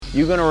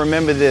you're going to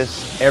remember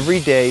this every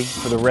day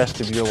for the rest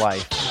of your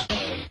life.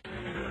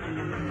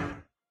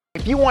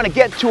 If you want to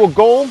get to a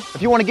goal,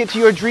 if you want to get to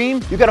your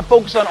dream, you got to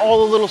focus on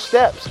all the little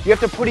steps. You have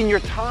to put in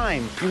your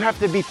time. You have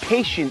to be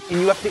patient and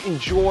you have to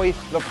enjoy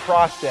the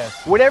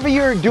process. Whatever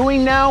you're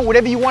doing now,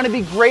 whatever you want to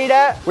be great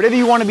at, whatever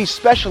you want to be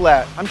special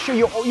at, I'm sure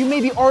you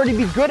maybe already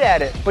be good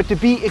at it, but to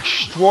be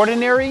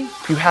extraordinary,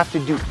 you have to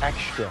do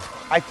extra.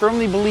 I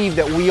firmly believe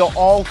that we are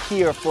all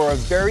here for a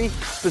very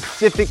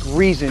specific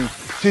reason,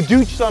 to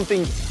do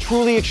something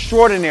truly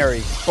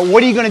extraordinary. But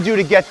what are you going to do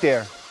to get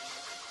there?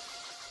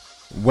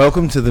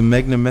 Welcome to the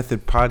Megna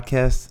Method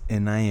podcast,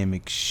 and I am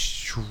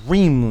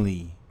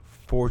extremely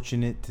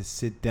fortunate to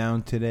sit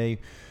down today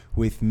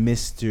with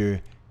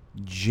Mr.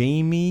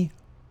 Jamie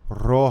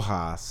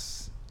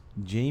Rojas.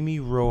 Jamie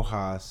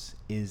Rojas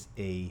is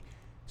a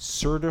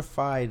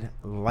certified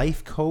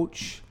life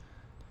coach,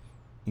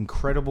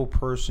 incredible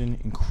person,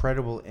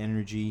 incredible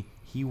energy.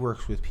 He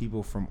works with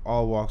people from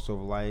all walks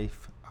of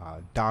life,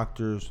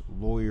 doctors,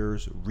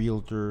 lawyers,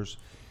 realtors,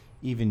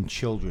 even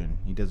children.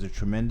 He does a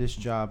tremendous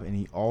job, and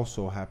he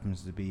also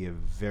happens to be a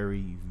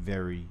very,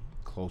 very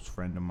close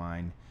friend of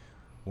mine,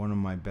 one of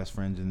my best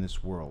friends in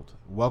this world.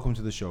 Welcome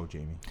to the show,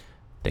 Jamie.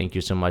 Thank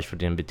you so much for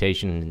the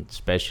invitation, and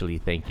especially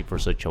thank you for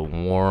such a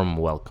warm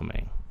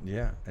welcoming.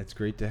 Yeah, it's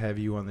great to have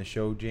you on the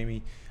show,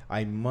 Jamie.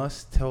 I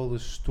must tell the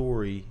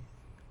story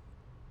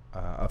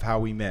of how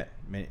we met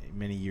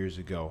many years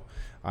ago.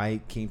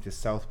 I came to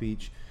South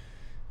Beach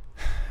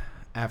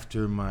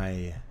after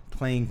my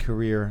playing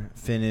career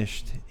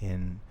finished,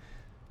 and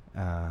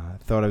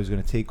thought I was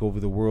going to take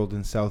over the world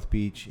in South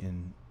Beach,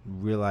 and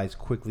realized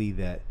quickly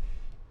that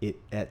it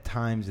at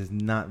times is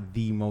not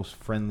the most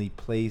friendly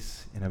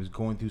place, and I was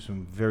going through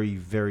some very,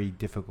 very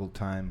difficult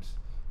times.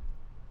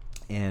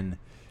 And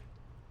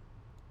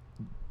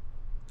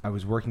I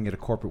was working at a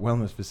corporate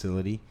wellness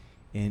facility,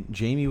 and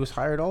Jamie was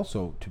hired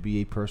also to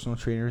be a personal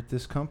trainer at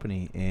this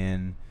company,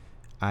 and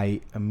I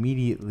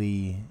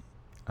immediately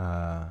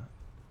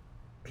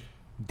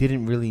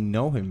didn't really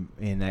know him,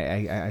 and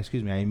I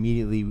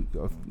immediately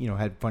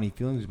had funny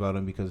feelings about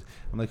him, because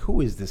I'm like, who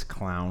is this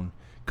clown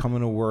coming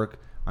to work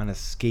on a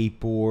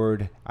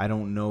skateboard? I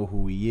don't know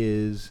who he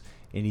is,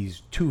 and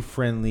he's too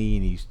friendly,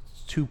 and he's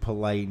too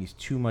polite, and he's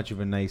too much of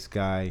a nice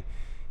guy.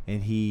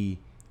 And he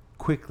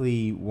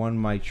quickly won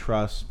my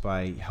trust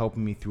by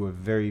helping me through a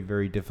very,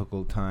 very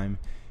difficult time.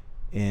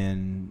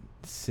 And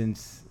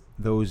since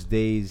those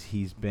days,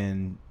 he's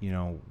been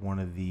one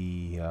of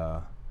the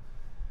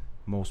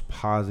most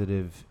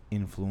positive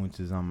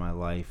influences on my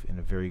life, and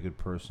a very good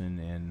person,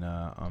 and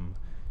I'm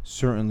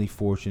certainly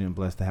fortunate and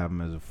blessed to have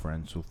him as a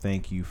friend, so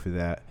thank you for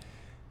that.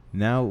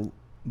 Now,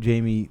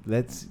 Jamie,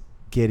 let's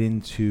get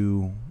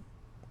into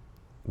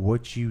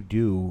what you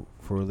do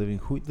for a living.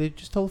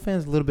 Just tell the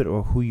fans a little bit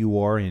about who you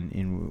are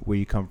and where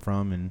you come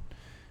from, and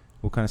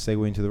we'll kind of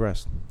segue into the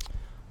rest.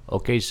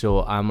 Okay,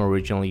 so I'm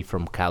originally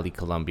from Cali,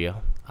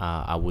 Colombia.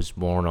 I was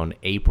born on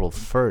April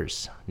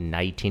 1st,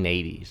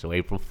 1980. So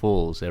April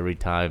Fools, every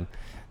time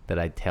that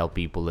I tell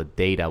people the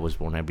date I was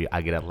born,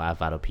 I get a laugh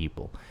out of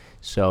people.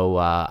 So,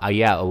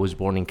 I was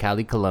born in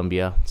Cali,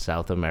 Colombia,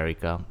 South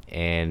America.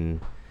 And,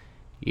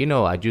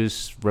 I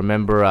just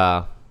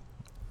remember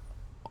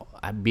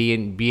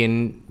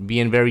being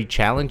very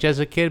challenged as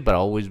a kid, but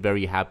always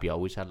very happy. I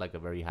always had like a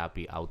very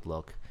happy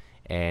outlook.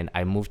 And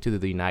I moved to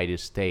the United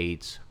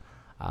States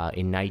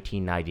in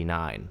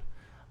 1999.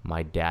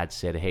 My dad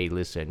said, hey,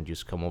 listen,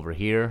 just come over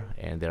here,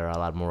 and there are a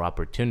lot more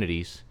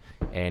opportunities.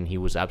 And he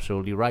was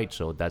absolutely right.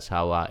 So that's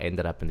how I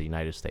ended up in the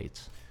United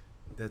States.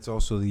 That's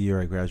also the year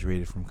I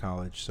graduated from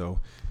college. So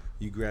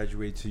you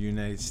graduated to the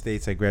United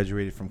States. I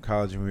graduated from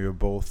college, and we were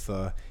both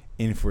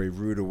in for a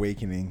rude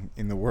awakening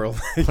in the world,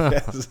 I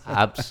guess.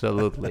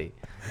 Absolutely.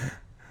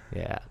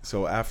 Yeah.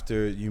 So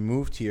after you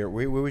moved here,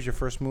 where was your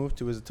first move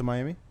to? Was it to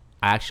Miami?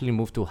 I actually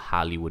moved to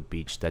Hollywood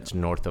Beach. That's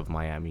north of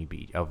Miami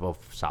Beach, of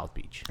South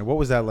Beach. And what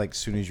was that like as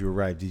soon as you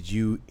arrived? Did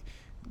you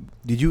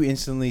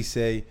instantly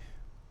say,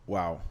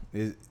 wow,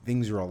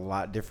 things are a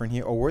lot different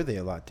here? Or were they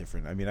a lot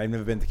different? I mean, I've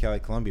never been to Cali,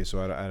 Colombia,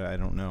 so I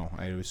don't know.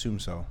 I assume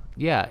so.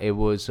 Yeah, it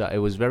was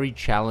very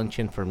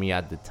challenging for me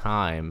at the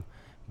time,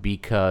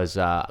 because,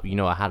 I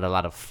had a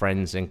lot of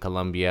friends in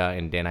Colombia,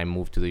 and then I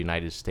moved to the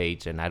United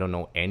States, and I don't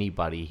know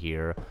anybody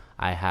here.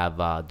 I have,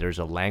 there's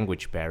a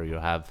language barrier.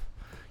 I have,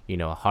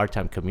 a hard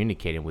time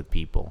communicating with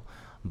people.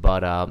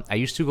 But I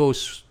used to go...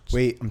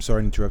 Wait, I'm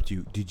sorry to interrupt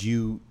you. Did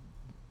you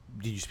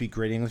speak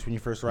great English when you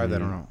first arrived? I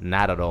don't know.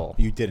 Not at all.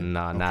 You didn't?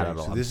 No, okay, not at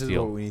all. So this is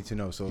what we need to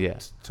know. So, yeah.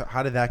 So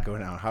how did that go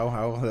down?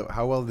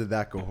 How well did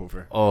that go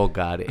over? Oh,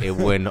 God. It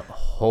went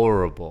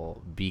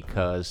horrible,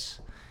 because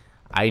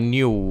I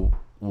knew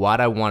what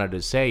I wanted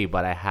to say,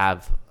 but I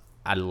have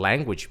a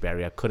language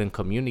barrier. I couldn't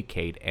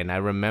communicate. And I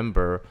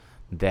remember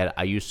that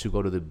I used to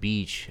go to the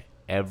beach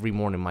every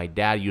morning. My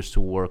dad used to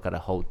work at a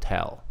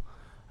hotel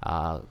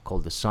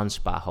called the Sun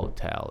Spa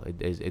Hotel.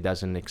 It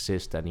doesn't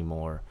exist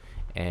anymore.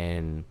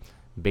 And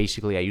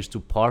basically, I used to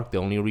park. The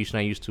only reason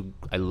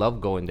I love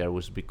going there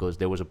was because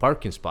there was a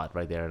parking spot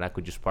right there, and I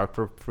could just park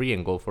for free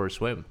and go for a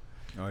swim.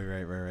 Oh,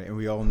 right. And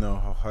we all know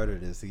how hard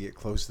it is to get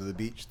close to the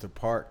beach to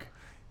park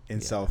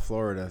in South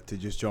Florida to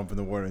just jump in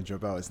the water and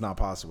jump out. It's not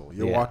possible.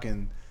 You're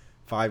walking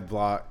 5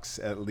 blocks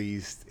at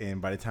least,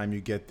 and by the time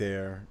you get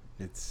there,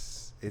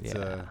 it's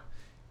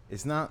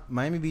not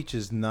Miami Beach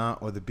is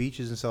not, or the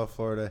beaches in South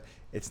Florida.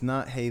 It's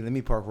not. Hey, let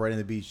me park right in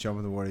the beach, jump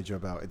in the water,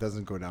 jump out. It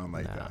doesn't go down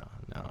like that.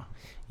 No,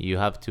 you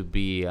have to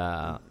be.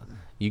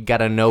 You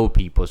gotta know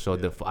people. So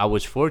I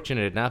was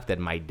fortunate enough that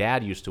my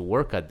dad used to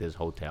work at this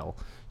hotel.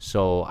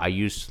 So I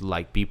used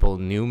like people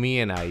knew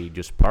me, and I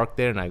just parked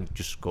there and I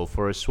just go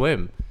for a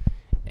swim.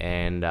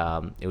 And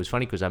it was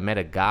funny because I met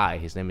a guy.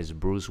 His name is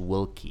Bruce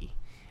Wilkie,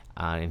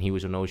 and he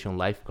was an ocean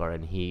lifeguard,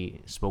 and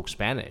he spoke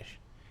Spanish,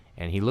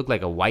 and he looked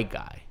like a white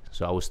guy.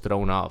 So I was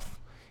thrown off.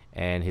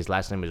 And his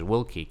last name is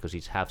Wilkie because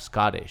he's half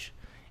Scottish.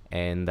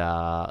 And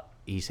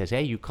he says,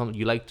 hey, you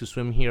like to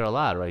swim here a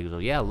lot, right? He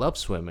goes, yeah, I love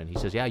swimming. He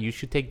says, yeah, you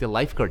should take the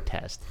lifeguard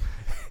test.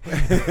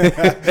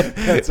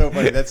 That's so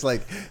funny. That's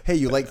like, hey,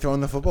 you like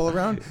throwing the football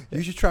around?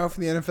 You should try out for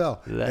the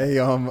NFL. Hey,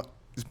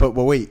 but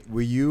wait,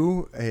 were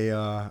you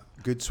a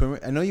good swimmer?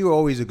 I know you were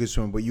always a good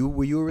swimmer, but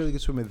were you a really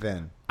good swimmer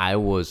then? I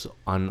was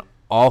an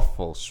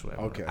awful swimmer.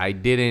 Okay. I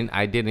didn't,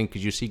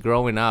 because you see,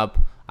 growing up,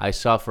 I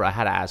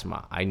had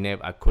asthma.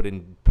 I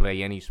couldn't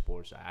play any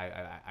sports.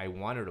 I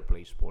wanted to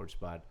play sports,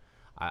 but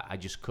I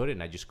just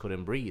couldn't. I just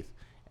couldn't breathe.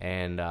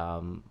 And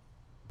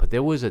but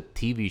there was a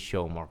TV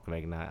show, Mark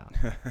Magna,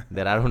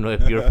 that I don't know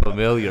if you're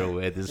familiar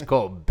with. It's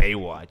called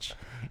Baywatch,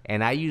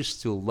 and I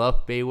used to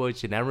love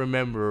Baywatch. And I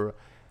remember.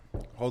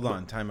 Hold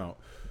on, time out.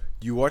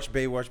 Do you watch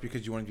Baywatch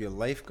because you want to be a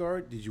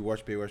lifeguard? Did you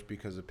watch Baywatch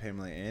because of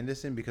Pamela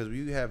Anderson? Because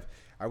we have,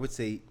 I would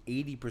say,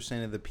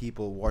 80% of the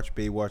people watch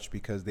Baywatch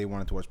because they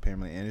wanted to watch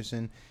Pamela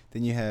Anderson.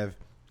 Then you have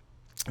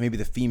maybe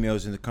the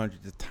females in the country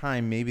at the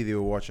time, maybe they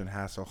were watching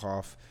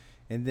Hasselhoff.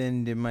 And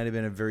then there might have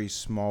been a very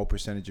small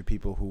percentage of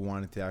people who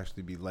wanted to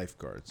actually be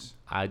lifeguards.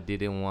 I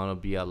didn't want to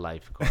be a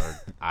lifeguard.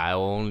 I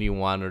only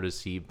wanted to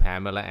see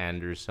Pamela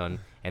Anderson.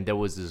 And there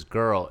was this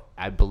girl,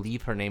 I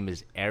believe her name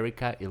is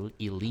Erica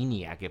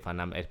Eleniak,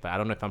 I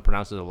don't know if I'm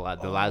pronouncing the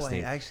last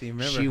name. I actually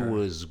remember she her.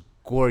 was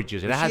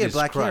gorgeous. And I had she had this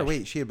black crush. hair.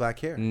 Wait, she had black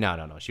hair.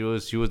 No. She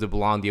was the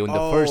blondie in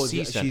the first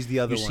season. She's the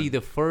other you one. see, the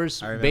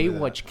first Baywatch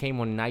Baywatch came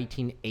on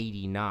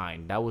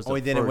 1989. That was the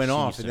and then first it went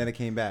off, season. and then it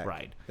came back.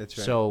 Right. That's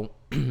right. So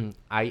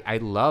I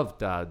loved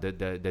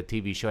the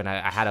TV show, and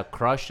I had a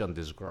crush on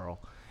this girl.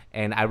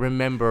 And I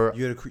remember.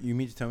 You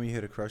mean to tell me you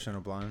had a crush on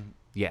a blonde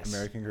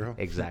American girl?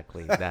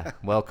 Exactly.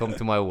 Welcome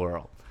to my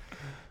world.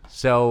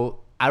 So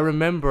I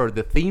remember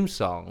the theme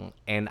song,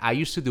 and I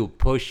used to do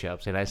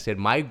push-ups, and I said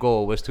my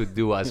goal was to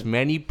do as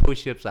many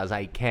push-ups as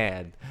I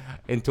can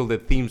until the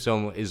theme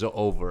song is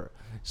over.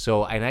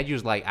 So, and I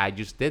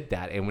just did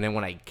that. And then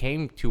when I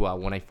came to,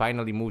 when I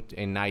finally moved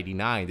in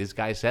 99, this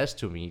guy says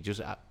to me,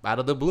 just out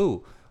of the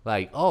blue,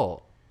 like,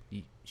 oh,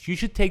 you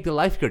should take the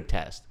lifeguard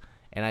test.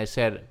 And I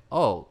said,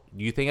 oh,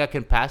 do you think I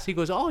can pass? He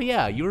goes, oh,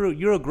 yeah,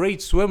 you're a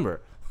great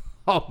swimmer.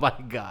 Oh, my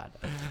God.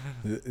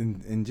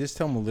 And just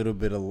tell them a little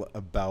bit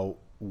about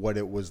what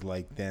it was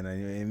like then.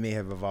 It may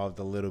have evolved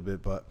a little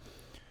bit, but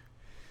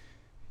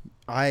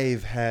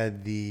I've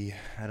had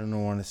I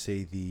don't want to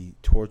say the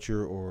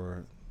torture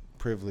or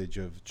privilege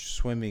of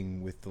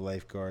swimming with the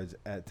lifeguards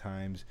at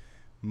times,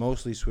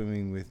 mostly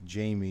swimming with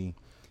Jamie,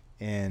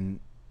 and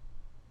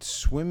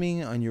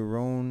swimming on your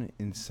own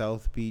in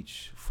South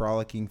Beach,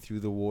 frolicking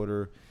through the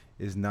water,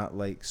 is not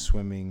like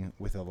swimming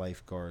with a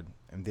lifeguard.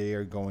 And they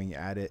are going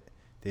at it.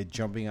 They're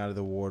jumping out of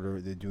the water.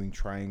 They're doing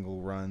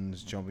triangle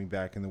runs, jumping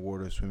back in the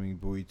water, swimming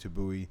buoy to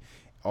buoy.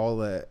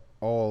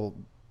 All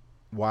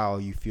while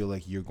you feel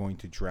like you're going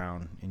to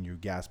drown and you're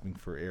gasping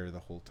for air the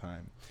whole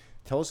time.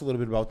 Tell us a little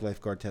bit about the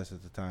lifeguard test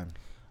at the time.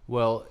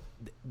 Well,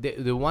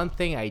 the one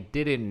thing I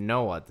didn't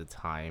know at the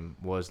time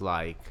was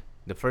like,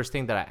 the first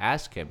thing that I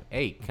asked him,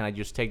 hey, can I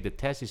just take the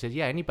test? He said,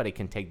 yeah, anybody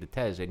can take the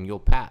test and you'll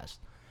pass.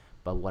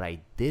 But what I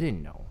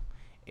didn't know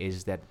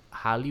is that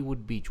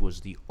Hollywood Beach was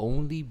the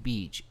only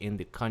beach in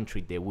the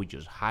country that would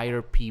just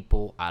hire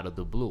people out of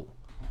the blue.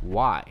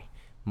 Why?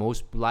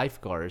 Most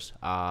lifeguards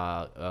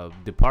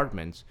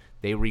departments,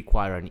 they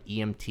require an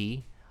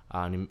EMT,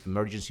 an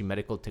emergency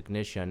medical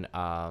technician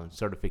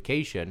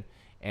certification,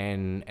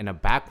 and a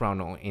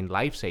background in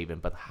life-saving.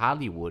 But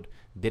Hollywood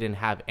didn't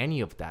have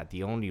any of that.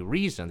 The only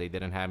reason they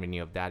didn't have any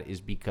of that is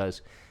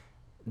because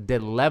the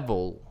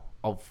level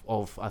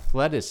of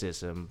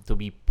athleticism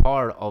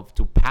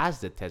to pass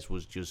the test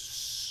was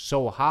just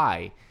so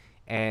high,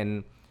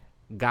 and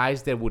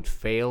guys that would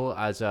fail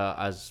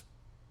as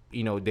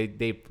you know,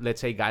 they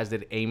let's say guys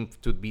that aim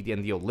to be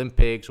in the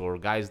Olympics, or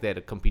guys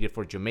that competed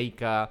for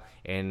Jamaica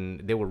and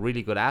they were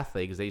really good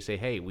athletes, they say,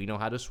 hey, we know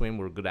how to swim,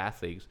 we're good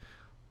athletes,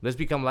 let's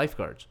become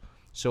lifeguards.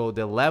 So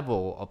the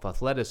level of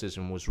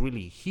athleticism was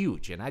really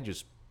huge, and I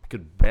just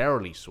could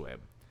barely swim.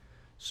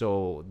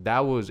 So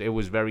it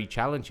was very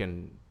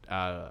challenging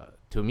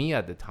to me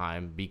at the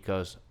time,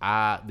 because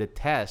the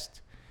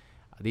test,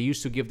 they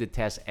used to give the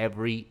test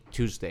every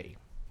Tuesday,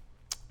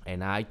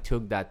 and I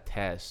took that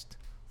test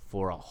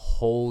for a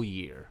whole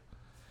year,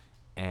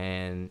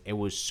 and it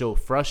was so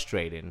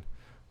frustrating.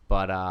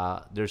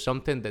 But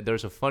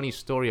there's a funny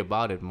story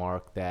about it,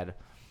 Mark, that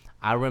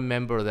I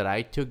remember that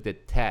I took the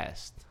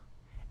test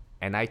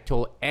and I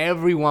told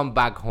everyone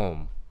back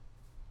home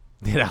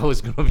that I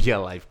was going to be a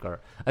lifeguard.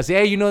 I said,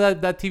 hey, you know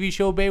that TV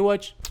show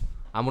Baywatch?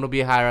 I'm going to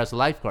be hired as a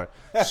lifeguard.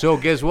 So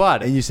guess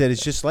what? And you said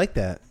it's just like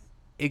that.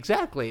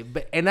 Exactly.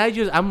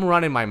 I'm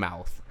running my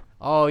mouth.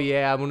 Oh,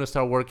 yeah, I'm going to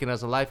start working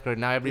as a lifeguard.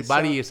 Now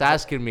everybody is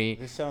asking me.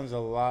 This sounds a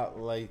lot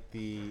like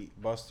the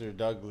Buster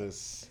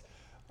Douglas.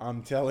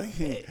 I'm telling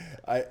you,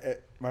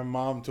 my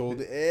mom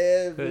told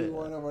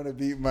everyone I'm going to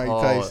beat Mike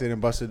Tyson.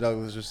 And Buster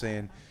Douglas was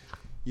saying,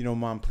 you know,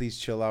 Mom, please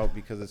chill out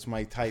because it's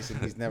Mike Tyson.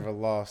 He's never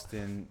lost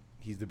and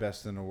he's the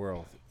best in the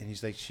world. And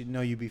he's like,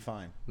 no, you'll be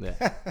fine.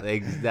 Yeah,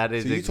 that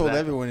is. So you told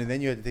everyone, and then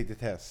you had to take the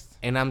test.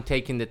 And I'm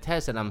taking the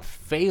test, and I'm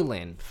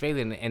failing.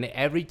 And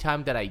every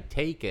time that I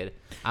take it,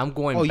 I'm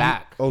going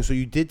back. So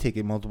you did take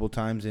it multiple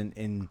times,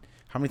 and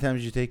how many times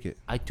did you take it?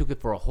 I took it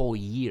for a whole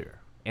year,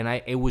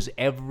 and it was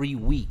every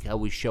week I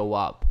would show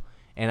up.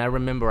 And I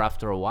remember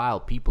after a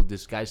while,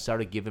 this guy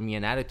started giving me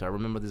an attitude. I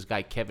remember this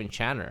guy, Kevin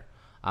Channer.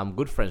 I'm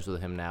good friends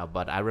with him now,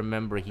 but I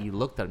remember he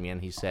looked at me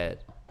and he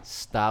said,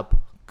 stop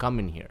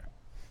coming here.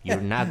 You're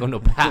not going to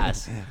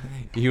pass.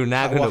 You're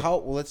not going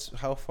to.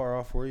 How far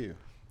off were you?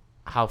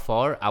 How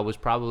far? I was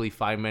probably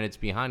 5 minutes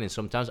behind, and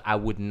sometimes I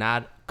would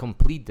not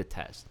complete the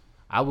test.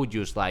 I would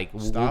just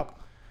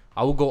stop.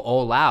 I would go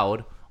all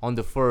out on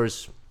the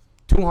first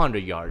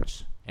 200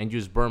 yards and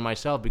just burn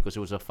myself because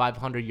it was a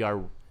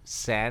 500-yard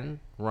sand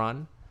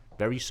run,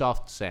 very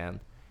soft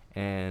sand,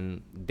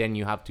 and then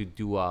you have to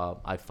do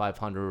a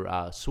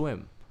 500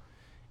 swim.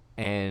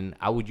 And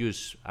I would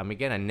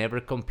again, I never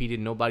competed.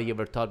 Nobody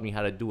ever taught me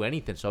how to do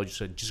anything. So I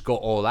just go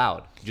all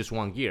out, just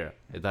one gear.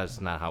 That's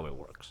not how it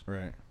works.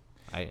 Right.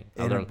 I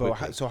learned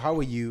quickly. So how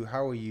are you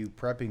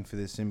prepping for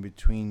this in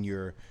between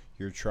your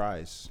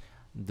tries?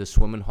 The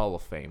Swimming Hall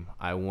of Fame.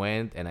 I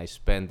went and I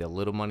spent the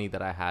little money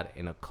that I had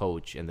in a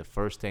coach. And the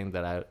first thing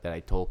that I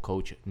told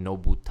Coach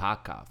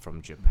Nobutaka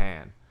from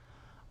Japan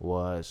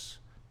was,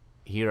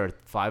 here are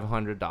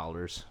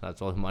 $500.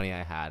 That's all the money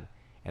I had.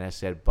 And I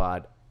said,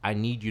 but I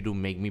need you to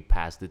make me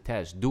pass the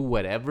test. Do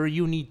whatever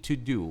you need to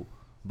do,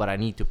 but I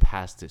need to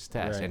pass this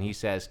test. Right. And he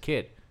says,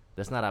 kid,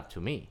 that's not up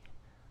to me.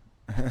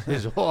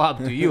 It's all up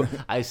to you.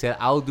 I said,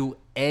 I'll do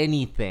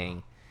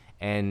anything.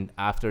 And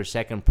after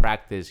second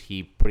practice,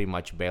 he pretty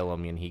much bailed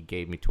on me, and he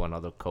gave me to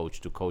another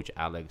coach, to Coach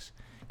Alex,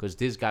 because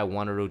this guy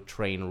wanted to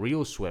train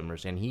real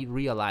swimmers, and he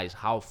realized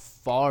how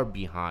far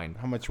behind.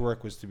 How much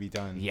work was to be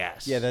done.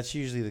 Yes. Yeah, that's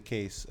usually the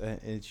case.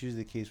 It's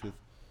usually the case with,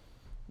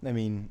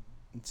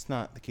 it's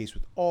not the case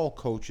with all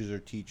coaches or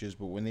teachers,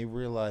 but when they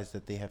realize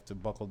that they have to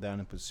buckle down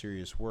and put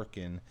serious work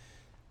in,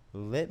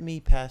 let me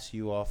pass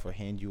you off or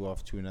hand you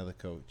off to another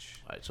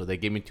coach. All right, so they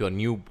gave me to a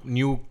new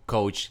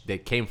coach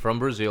that came from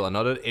Brazil,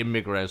 another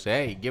immigrant.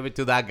 Say, hey, give it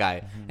to that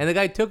guy. Mm-hmm. And the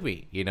guy took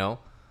me,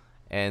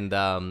 And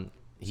some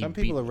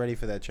people are ready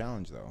for that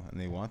challenge, though,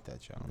 and they want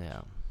that challenge.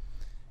 Yeah.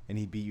 And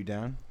he beat you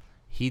down?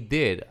 He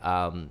did.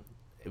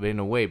 In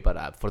a way,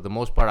 but for the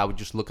most part, I would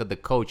just look at the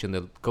coach, and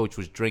the coach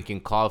was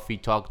drinking coffee,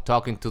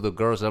 talking to the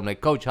girls. I'm like,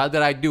 Coach, how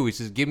did I do? He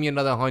says, give me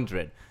another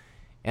 100.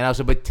 And I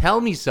said, but tell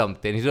me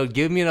something. He said,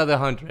 give me another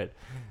 100.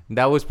 And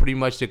that was pretty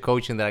much the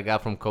coaching that I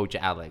got from Coach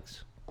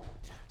Alex.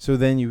 So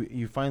then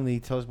you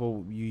finally tell us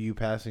about you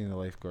passing the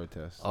lifeguard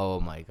test. Oh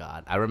my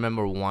God. I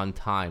remember one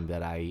time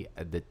that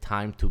the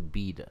time to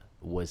beat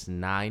was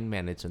 9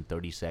 minutes and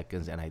 30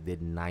 seconds, and I did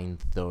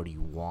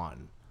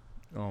 9:31.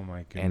 Oh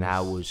my goodness. And I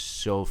was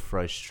so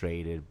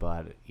frustrated,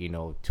 but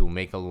to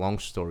make a long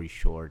story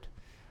short,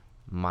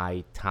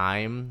 my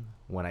time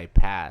when I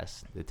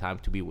passed, the time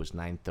to beat was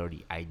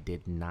 9:30. I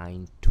did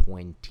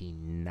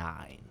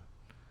 9:29.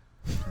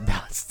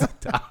 That's the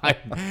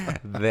time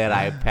that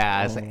I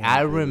passed.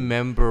 I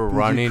remember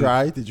running.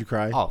 Did you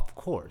cry? Oh, of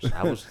course.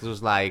 I was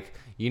just like,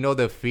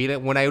 the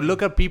feeling when I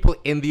look at people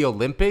in the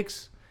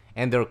Olympics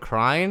and they're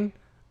crying,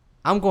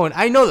 I'm going,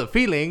 I know the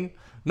feeling.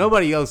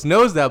 Nobody else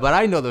knows that, but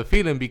I know the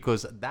feeling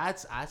because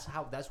that's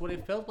what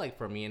it felt like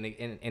for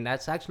me, and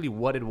that's actually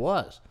what it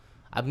was.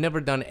 I've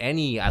never done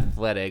any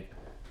athletic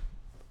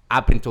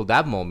up until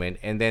that moment,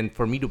 and then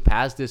for me to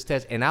pass this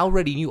test, and I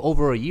already knew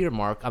over a year,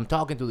 Mark, I'm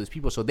talking to these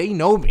people, so they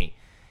know me.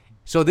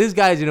 So these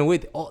guys,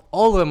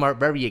 all of them are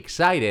very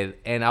excited,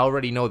 and I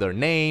already know their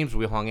names.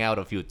 We hung out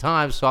a few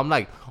times, so I'm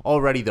like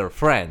already their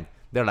friend.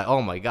 They're like,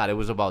 oh my God, it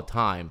was about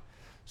time.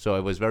 So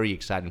it was very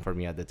exciting for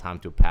me at the time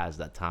to pass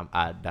that time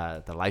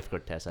the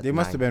lifeguard test. They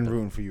must have been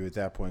rooting for you at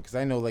that point, because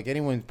I know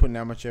anyone putting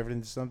that much effort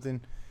into something,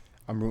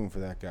 I'm rooting for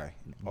that guy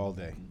all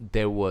day.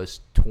 There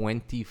was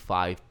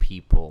 25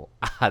 people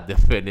at the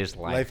finish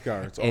line.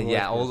 Lifeguards.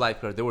 All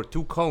lifeguards. There were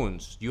 2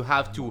 cones. You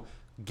have to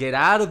get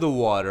out of the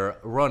water,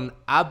 run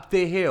up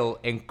the hill,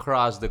 and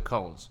cross the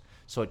cones.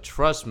 So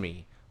trust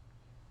me,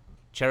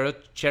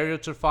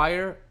 Chariots of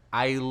Fire,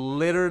 I'm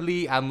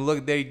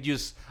looking there,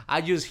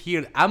 I just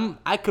hear,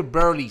 I could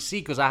barely see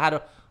because I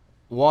had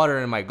water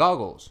in my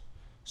goggles.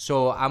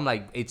 So I'm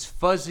like, it's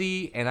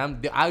fuzzy, and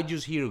I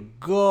just hear,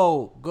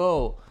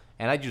 go,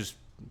 and I just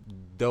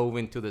dove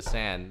into the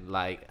sand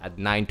like at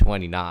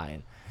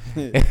 9:29.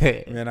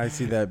 Man, I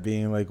see that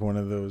being like one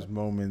of those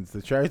moments,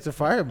 the Chariots of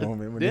Fire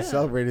moment when you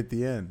celebrate at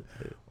the end,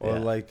 or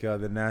like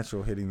the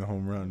Natural hitting the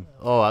home run.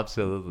 Oh,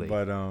 absolutely.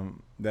 But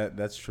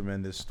that's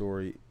tremendous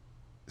story.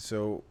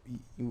 So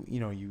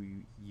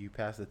you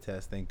passed the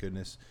test, thank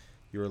goodness.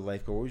 You're a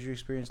lifeguard. What was your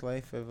experience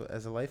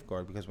as a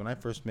lifeguard? Because when I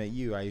first met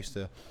you,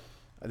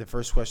 the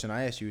first question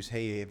I asked you was,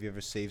 "Hey, have you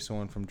ever saved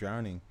someone from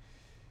drowning?"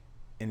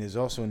 And there's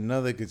also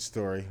another good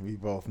story we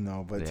both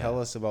know, but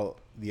tell us about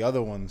the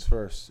other ones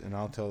first, and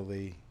I'll tell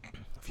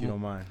if you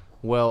don't mind.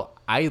 Well,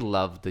 I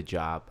loved the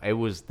job. It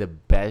was the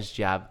best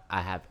job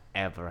I have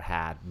ever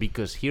had,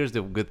 because here's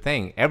the good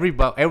thing.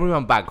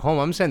 Everyone back home,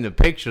 I'm sending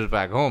pictures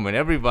back home, and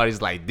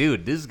everybody's like,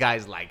 dude, this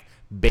guy's like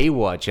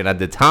Baywatch. And at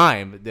the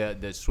time,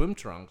 the swim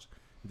trunks,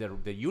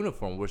 the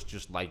uniform was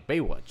just like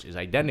Baywatch. It's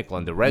identical.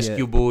 And the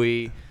rescue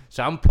buoy.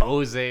 So I'm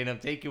posing, I'm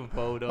taking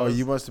photos. Oh,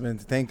 you must have been.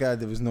 Thank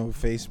God there was no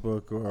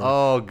Facebook or.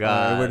 Oh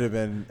God, it would have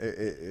been.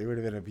 It would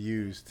have been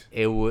abused.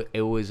 It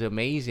was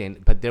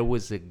amazing, but there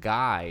was a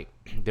guy.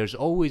 There's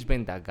always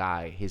been that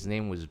guy. His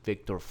name was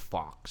Victor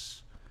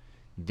Fox.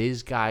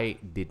 This guy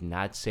did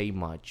not say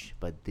much,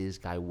 but this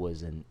guy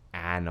was an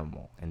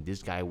animal, and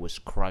this guy was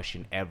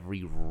crushing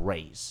every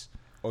race.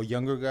 Oh,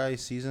 younger guy,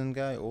 seasoned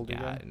guy, older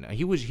guy? No,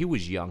 he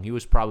was young. He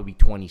was probably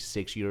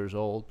 26 years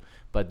old.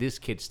 But this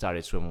kid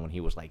started swimming when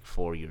he was like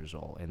 4 years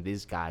old. And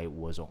this guy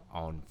was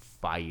on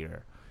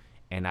fire.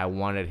 And I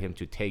wanted him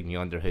to take me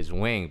under his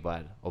wing.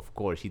 But, of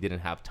course, he didn't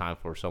have time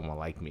for someone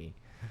like me.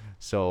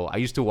 So I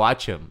used to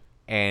watch him.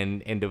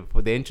 And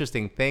the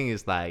interesting thing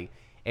is, like,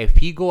 if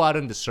he go out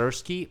on the surf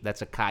ski,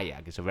 that's a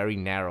kayak. It's a very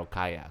narrow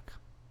kayak.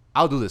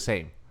 I'll do the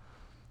same.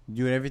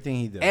 Doing everything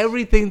he does.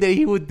 Everything that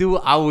he would do,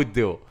 I would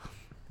do.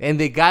 And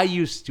the guy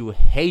used to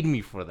hate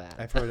me for that.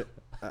 I've heard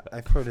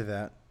of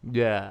that.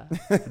 Yeah.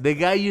 The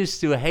guy used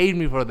to hate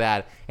me for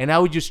that. And I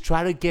would just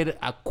try to get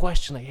a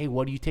question like, hey,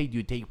 what do you take? Do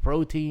you take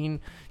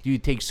protein? Do you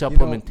take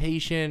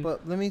supplementation?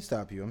 But let me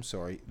stop you. I'm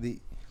sorry.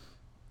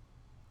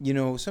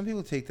 Some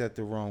people take that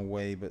the wrong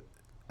way, but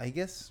I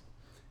guess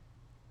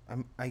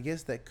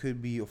that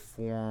could be a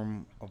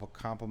form of a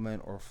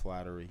compliment or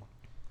flattery.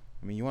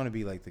 I mean, you want to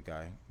be like the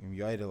guy.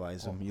 You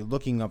idolize him. You're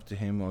looking up to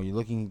him, or you're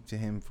looking to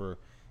him for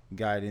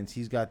guidance.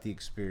 He's got the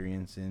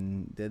experience,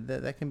 and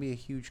that can be a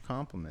huge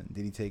compliment.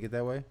 Did he take it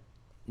that way?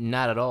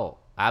 Not at all.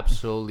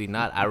 Absolutely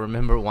not. I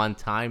remember one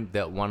time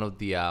that one of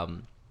the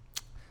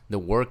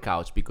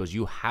workouts, because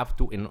you have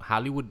to, in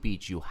Hollywood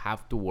Beach, you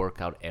have to work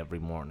out every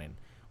morning.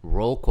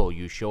 Roll call,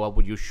 you show up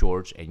with your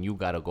shorts and you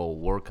gotta go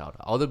work out.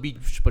 Other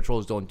beach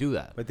patrols don't do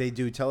that. But they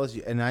do. Tell us,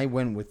 and I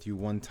went with you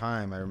one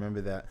time, I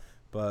remember that,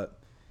 but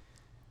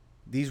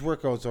these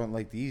workouts aren't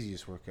like the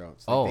easiest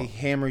workouts. They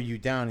hammer you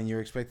down, and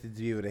you're expected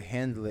to be able to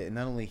handle it. And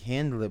not only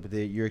handle it, but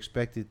you're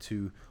expected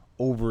to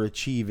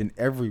overachieve in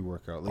every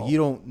workout. You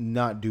don't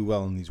not do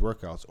well in these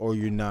workouts, or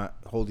you're not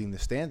holding the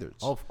standards.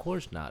 Oh, of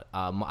course not.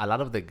 A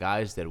lot of the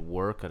guys that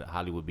work at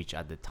Hollywood Beach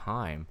at the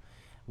time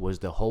was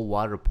the whole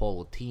water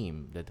polo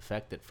team that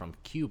defected from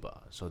Cuba.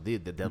 So the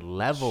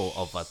level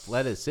of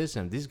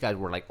athleticism, these guys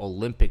were like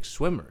Olympic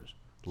swimmers,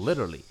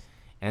 literally.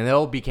 And they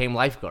all became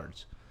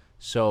lifeguards.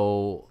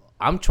 So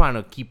I'm trying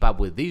to keep up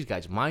with these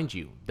guys. Mind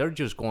you, they're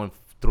just going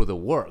through the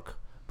work.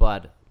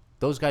 But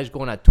those guys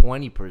going at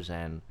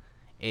 20%,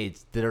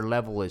 their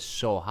level is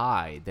so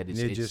high that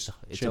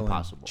it's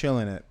impossible.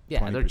 Chilling it. Yeah,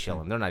 20%. They're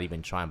chilling. They're not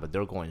even trying, but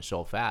they're going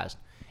so fast.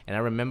 And I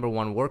remember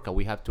one workout,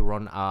 we had to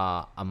run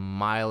a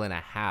mile and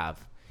a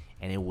half,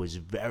 and it was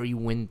very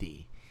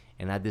windy.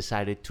 And I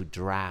decided to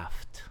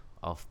draft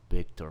off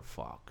Victor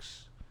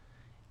Fox.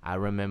 I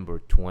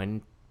remember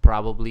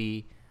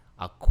probably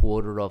a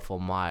quarter of a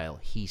mile,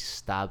 he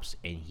stops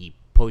and he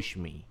pushed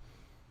me.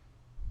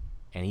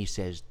 And he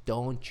says,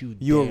 don't you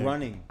dare. You were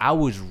running. I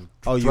was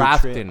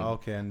drafting.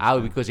 Okay,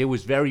 because it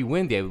was very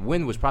windy. The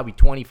wind was probably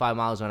 25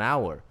 miles an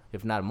hour,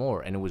 if not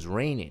more. And it was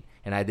raining.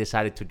 And I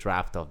decided to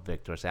draft off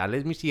Victor. I said,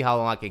 let me see how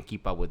long I can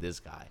keep up with this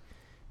guy.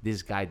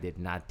 This guy did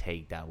not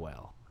take that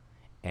well.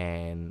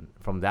 And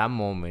from that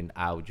moment,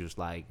 I was just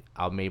like,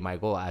 I made my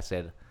goal. I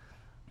said,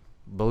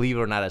 believe it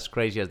or not, as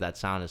crazy as that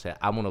sounds, I said,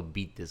 I'm going to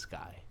beat this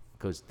guy.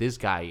 Because this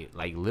guy,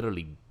 like,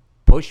 literally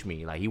pushed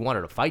me. Like, he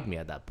wanted to fight me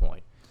at that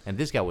point. And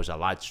this guy was a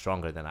lot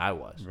stronger than I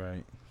was.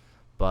 Right.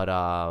 But,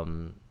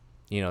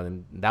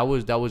 that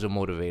was a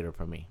motivator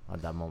for me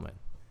at that moment.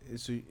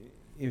 So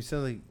it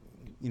sounds like,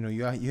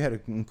 you had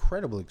an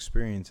incredible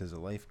experience as a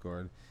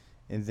lifeguard.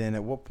 And then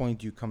at what point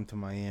do you come to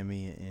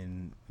Miami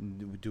and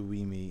do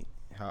we meet?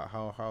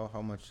 How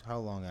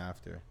long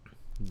after?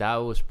 That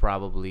was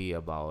probably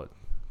about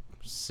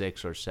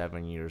 6 or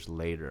 7 years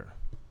later.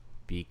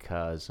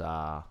 Because,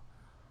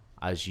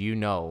 as you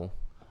know,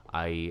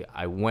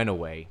 I went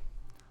away.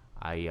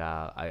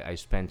 I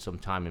spent some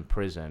time in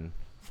prison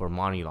for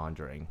money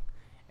laundering,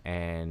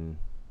 and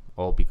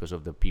all because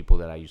of the people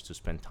that I used to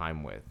spend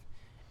time with.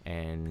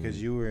 And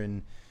because you were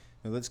in,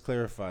 let's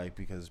clarify,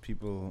 because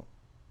people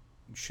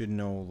should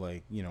know,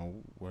 like,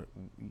 what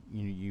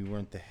you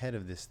weren't the head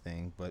of this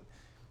thing, but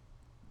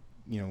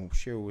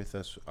share with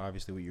us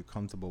obviously what you're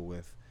comfortable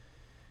with.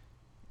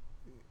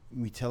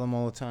 We tell them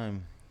all the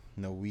time,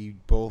 No, we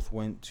both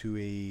went to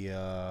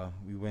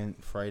we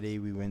went Friday.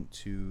 We went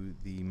to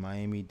the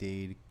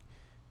Miami-Dade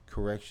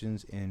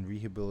Corrections and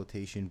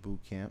Rehabilitation Boot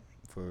Camp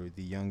for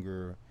the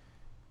younger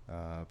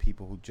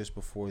people who just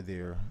before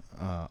they're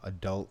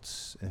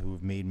adults and who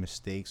have made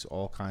mistakes,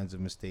 all kinds of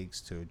mistakes,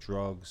 to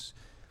drugs,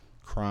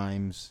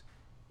 crimes,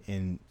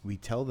 and we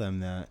tell them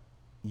that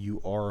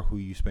you are who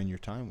you spend your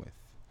time with,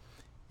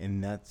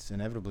 and that's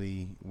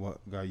inevitably what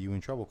got you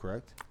in trouble,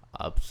 correct?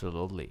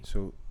 Absolutely.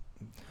 So,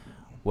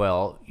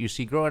 Well, you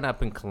see, growing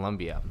up in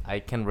Colombia,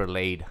 I can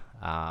relate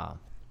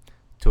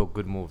to a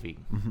good movie.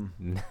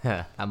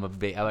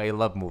 I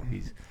love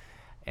movies,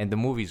 and the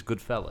movie's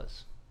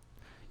Goodfellas.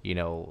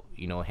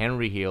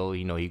 Henry Hill.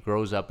 He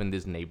grows up in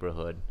this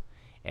neighborhood,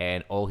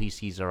 and all he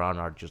sees around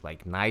are just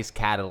like nice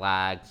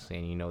Cadillacs,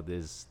 and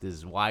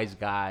this wise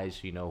guys,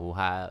 who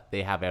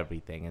have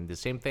everything. And the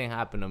same thing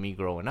happened to me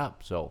growing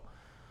up. So,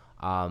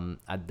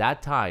 at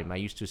that time, I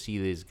used to see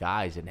these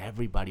guys, and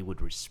everybody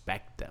would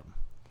respect them.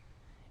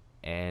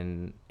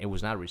 And it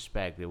was not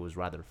respect; it was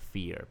rather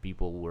fear.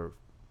 People were,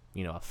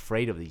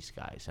 afraid of these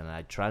guys, and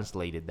I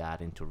translated that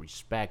into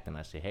respect. And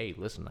I say, hey,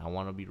 listen, I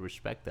want to be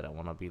respected. I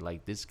want to be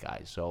like this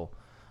guy. So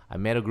I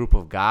met a group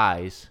of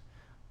guys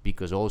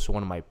because also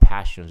one of my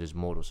passions is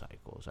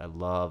motorcycles. I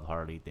love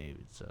Harley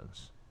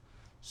Davidsons.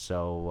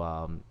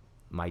 So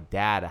my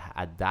dad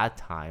at that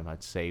time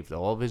had saved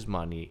all of his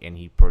money, and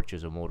he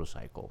purchased a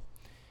motorcycle.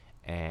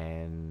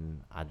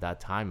 And at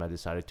that time, I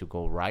decided to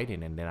go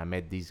riding, and then I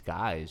met these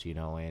guys,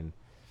 and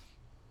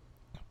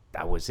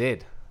that was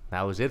it.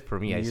 That was it for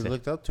me. you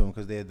looked up to them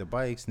because they had the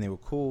bikes and they were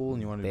cool,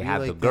 and you wanted to they be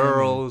had like the them,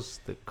 girls,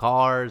 the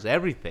cars,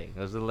 everything.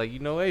 I was like,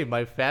 hey,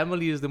 my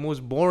family is the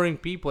most boring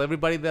people.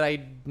 Everybody that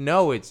I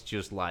know, it's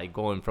just like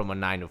going from a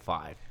 9 to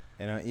 5.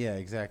 And yeah,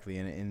 exactly.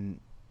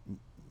 And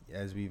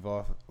as we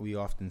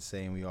often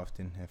say, and we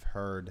often have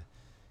heard,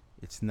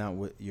 it's not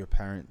what your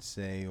parents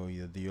say or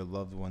your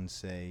loved ones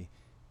say.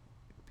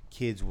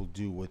 Kids will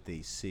do what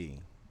they see.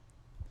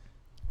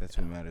 That's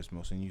what matters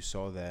most. And you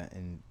saw that,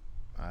 and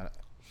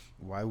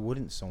why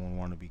wouldn't someone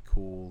want to be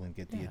cool and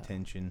get the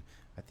attention?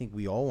 I think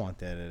we all want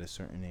that at a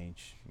certain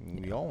age.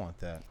 We all want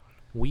that.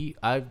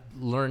 I've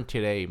learned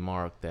today,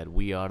 Mark, that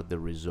we are the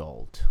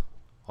result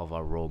of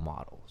our role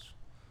models.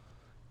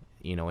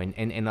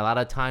 And a lot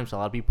of times, a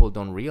lot of people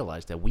don't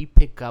realize that we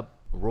pick up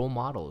role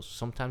models,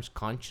 sometimes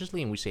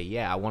consciously, and we say,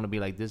 yeah, I want to be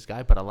like this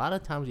guy. But a lot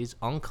of times it's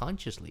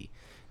unconsciously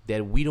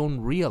that we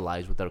don't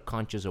realize with our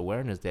conscious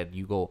awareness that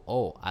you go,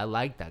 oh, I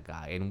like that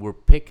guy. And we're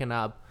picking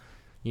up,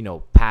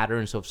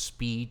 patterns of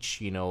speech,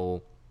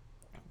 even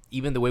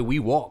the way we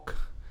walk.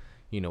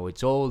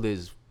 It's all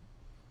this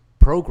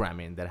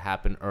programming that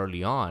happened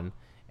early on.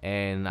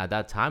 And at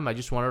that time, I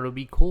just wanted to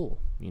be cool.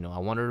 I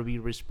wanted to be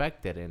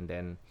respected. And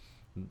then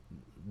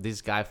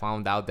this guy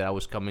found out that I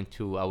was moving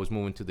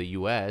to the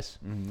U.S.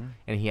 Mm-hmm.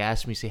 And he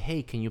asked me, say,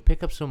 hey, can you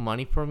pick up some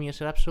money for me? I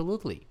said,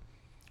 absolutely.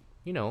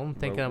 I'm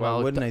thinking about.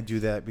 Why wouldn't I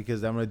do that?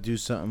 Because I'm going to do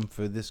something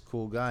for this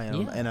cool guy,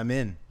 and I'm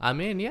in. I'm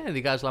in, yeah. And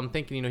the guy's, I'm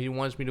thinking, he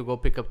wants me to go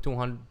pick up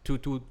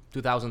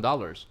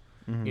 $2,000.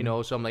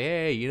 Mm-hmm. So I'm like,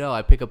 hey,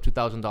 I pick up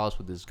 $2,000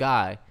 with this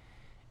guy,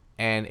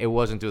 and it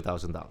wasn't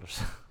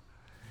 $2,000.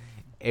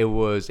 It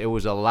was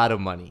a lot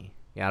of money.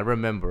 Yeah, I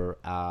remember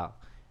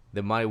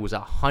the money was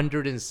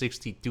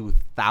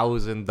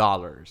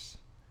 $162,000,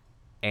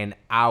 and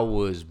I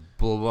was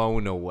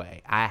blown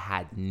away. I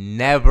had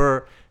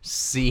never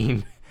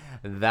seen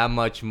that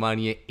much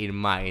money in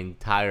my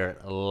entire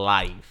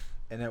life.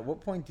 And at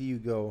what point do you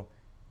go,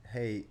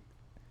 hey,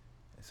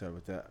 sorry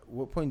about that.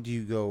 What point do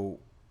you go,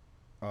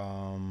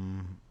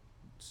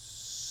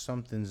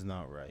 something's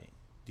not right?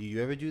 Do you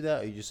ever do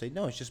that? Or you just say,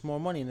 no, it's just more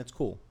money and it's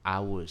cool?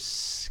 I was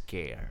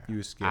scared. You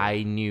were scared.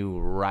 I knew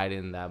right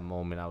in that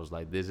moment. I was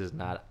like, this is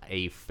not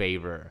a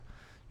favor.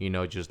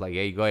 Just like,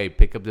 hey, go ahead,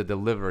 pick up the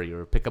delivery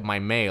or pick up my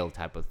mail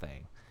type of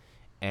thing.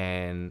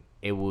 And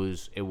it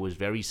was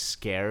very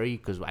scary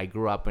because I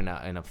grew up in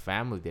a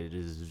family that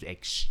is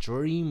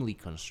extremely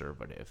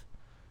conservative,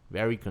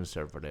 very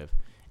conservative,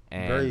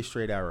 and very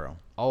straight arrow.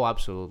 Oh,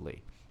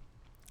 absolutely.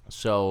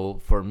 So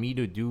for me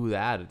to do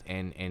that,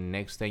 and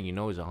next thing you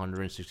know, is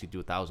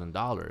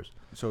 $162,000.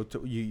 So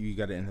you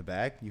got it in the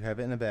bag. You have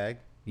it in a bag.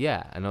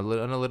 Yeah, and a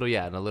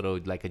little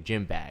like a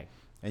gym bag.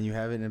 And you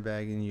have it in a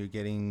bag, and you're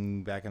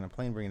getting back on a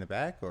plane, bringing it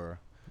back,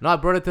 or? No, I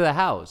brought it to the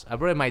house.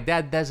 My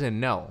dad doesn't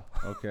know.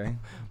 Okay.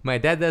 My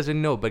dad doesn't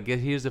know, but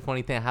here's the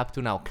funny thing. I have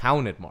to now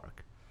count it,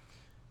 Mark.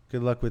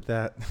 Good luck with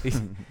that.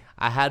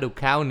 I had to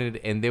count it,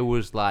 and there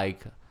was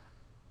like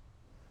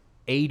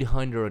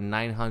 $800 or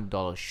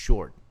 $900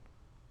 short.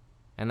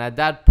 And at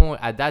that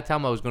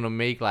time, I was going to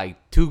make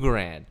like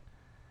 $2,000.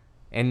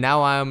 And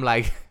now I'm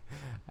like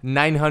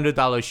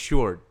 $900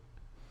 short.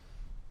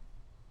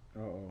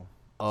 Uh-oh.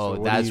 Oh,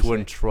 So that's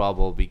when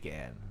trouble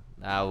began.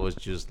 I was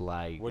just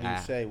like... What do you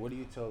say? What do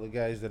you tell the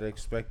guys that are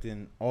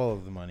expecting all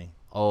of the money?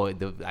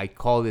 I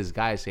call this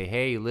guy, say,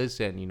 hey,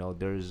 listen,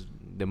 there's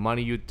the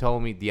money you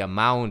told me, the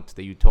amount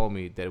that you told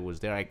me that it was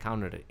there, I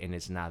counted it, and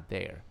it's not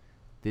there.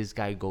 This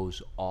guy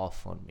goes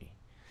off on me.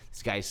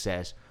 This guy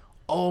says,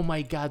 oh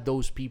my God,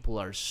 those people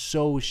are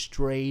so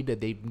straight that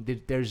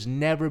there's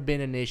never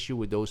been an issue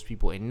with those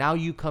people. And now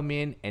you come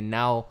in and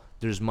now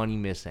there's money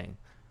missing.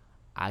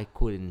 I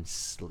couldn't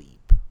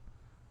sleep.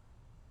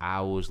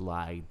 I was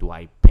like, do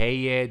I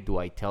pay it? Do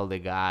I tell the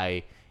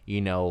guy,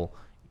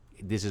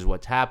 this is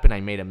what's happened. I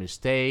made a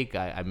mistake.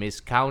 I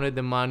miscounted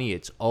the money.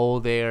 It's all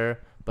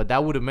there. But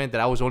that would have meant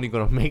that I was only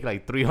going to make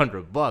like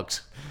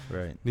 $300,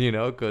 Right.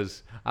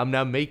 Because I'm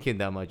not making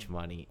that much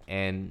money.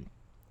 And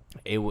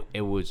it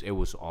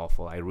was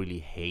awful. I really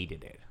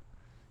hated it,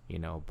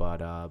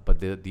 but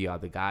the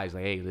other guys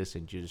like, hey,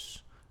 listen,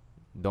 just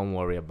don't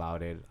worry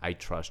about it. I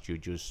trust you.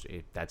 Just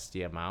if that's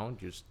the amount,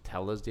 just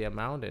tell us the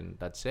amount and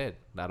that's it.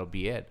 That'll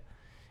be it.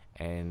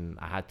 And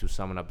I had to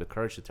summon up the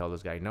courage to tell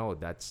this guy, no,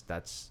 that's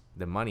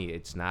the money.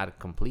 It's not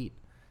complete.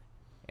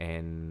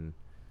 And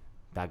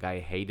that guy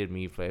hated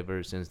me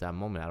ever since that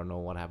moment. I don't know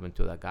what happened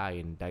to that guy.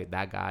 And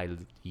that guy,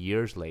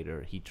 years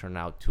later, he turned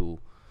out to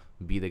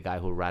be the guy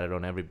who ratted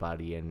on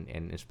everybody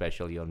and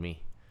especially on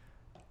me.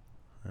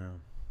 Yeah.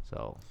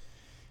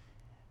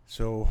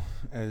 So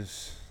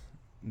as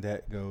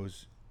that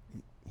goes,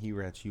 he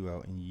rats you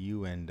out and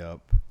you end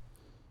up.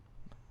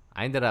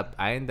 I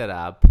ended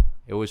up.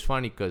 It was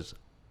funny because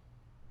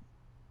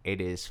it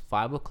is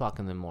 5:00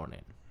 in the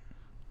morning.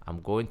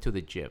 I'm going to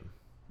the gym,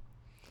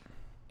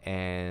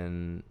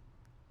 and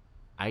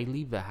I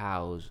leave the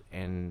house,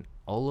 and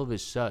all of a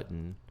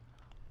sudden,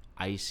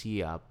 I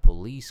see a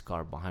police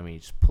car behind me.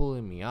 It's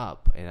pulling me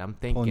up, and I'm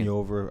thinking, Pulling you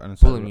over on the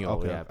pulling side me of,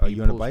 over. okay. Yeah, Are he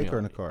you on a pulls me bike or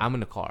in a over. car? I'm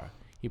in a car.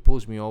 He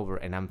pulls me over,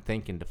 and I'm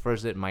thinking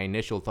my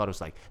initial thought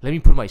was like, let me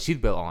put my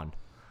seatbelt on.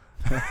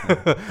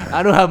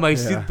 I don't have my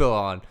seatbelt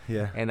on.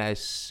 Yeah. And as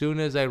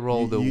soon as I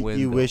roll the window,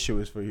 you wish it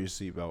was for your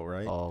seatbelt,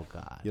 right? Oh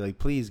God. You're like,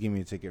 please give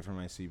me a ticket for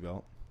my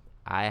seatbelt.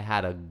 I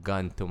had a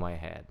gun to my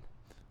head.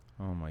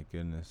 Oh my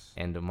goodness.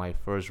 And my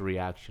first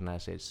reaction, I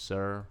said,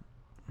 sir,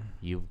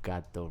 you've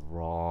got the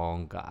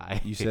wrong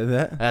guy. You said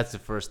that? That's the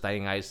first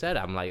thing I said.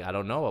 I'm like, I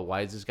don't know.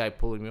 Why is this guy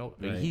pulling me over?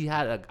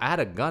 Right. I had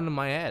a gun in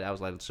my head. I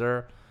was like,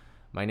 sir,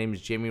 my name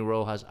is Jamie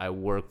Rojas. I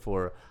work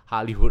for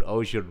Hollywood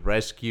Ocean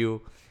Rescue.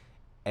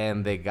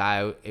 And the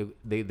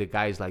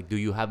guy's like, do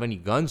you have any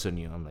guns on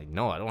you? I'm like,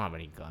 no, I don't have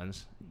any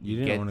guns. You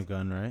didn't own a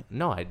gun, right?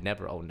 No, I'd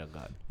never owned a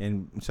gun.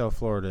 In South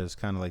Florida, it's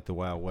kind of like the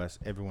Wild West.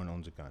 Everyone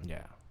owns a gun.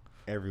 Yeah.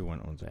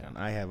 Everyone owns a gun.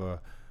 I have a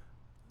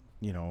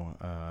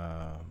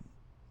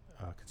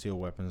concealed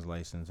weapons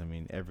license.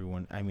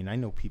 I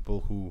know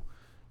people who...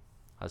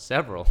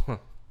 Several.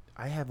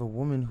 I have a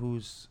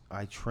woman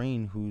I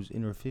train who's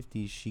in her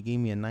 50s. She gave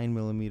me a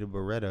 9mm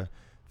Beretta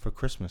for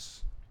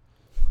Christmas.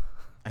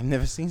 I've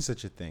never seen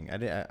such a thing. I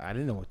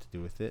didn't know what to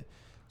do with it.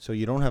 So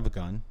you don't have a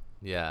gun.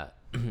 Yeah.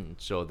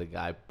 So the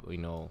guy,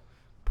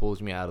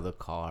 pulls me out of the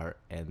car,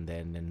 and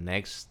then the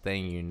next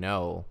thing you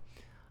know,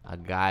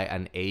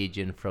 an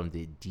agent from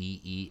the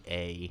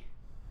DEA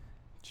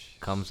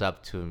comes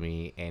up to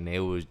me, and it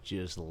was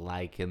just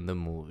like in the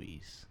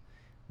movies.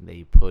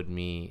 They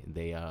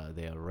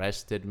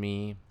arrested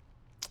me,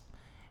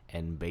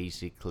 and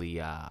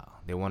basically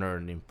they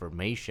wanted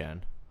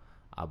information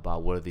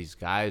about where these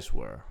guys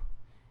were.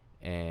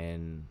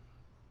 And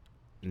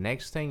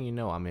next thing you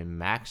know, I'm in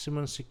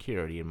maximum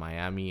security in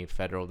Miami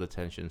Federal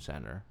Detention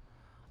Center,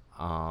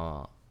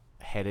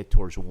 headed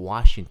towards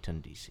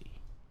Washington, D.C.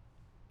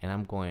 And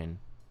I'm going,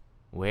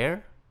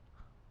 where?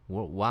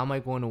 Why am I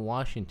going to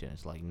Washington?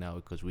 It's like, no,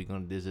 because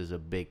this is a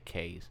big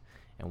case,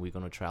 and we're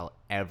going to trial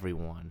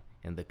everyone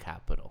in the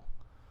Capitol.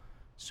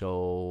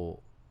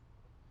 So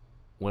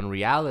when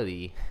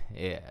reality,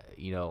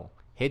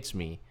 hits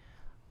me,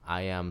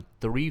 I am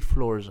 3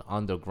 floors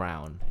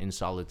underground in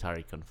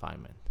solitary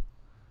confinement.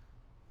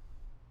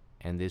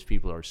 And these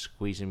people are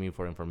squeezing me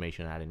for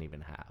information I didn't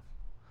even have.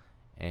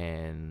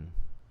 And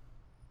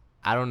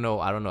I don't know.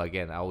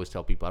 Again, I always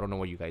tell people, I don't know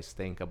what you guys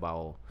think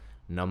about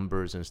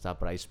numbers and stuff,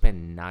 but I spent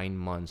 9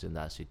 months in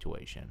that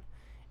situation.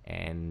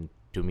 And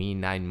to me,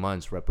 9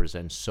 months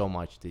represents so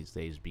much these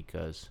days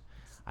because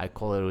I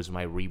call it was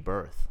my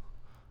rebirth.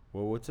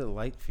 Well, what's it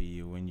like for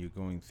you when you're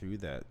going through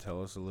that?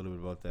 Tell us a little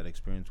bit about that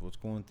experience. What's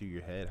going through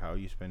your head? How are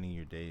you spending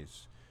your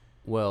days?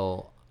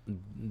 Well,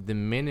 the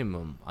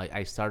minimum,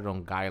 I started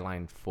on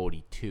guideline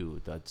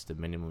 42. That's the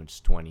minimum. It's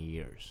 20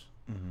 years.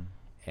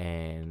 Mm-hmm.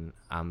 And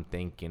I'm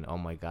thinking, oh,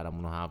 my God, I'm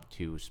going to have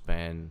to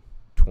spend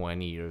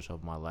 20 years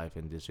of my life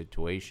in this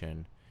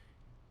situation.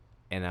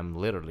 And I'm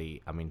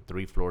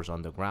 3 floors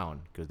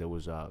underground because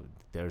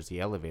there's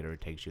the elevator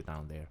that takes you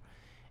down there.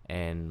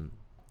 And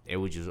it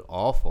was just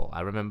awful.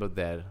 I remember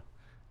that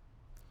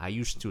I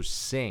used to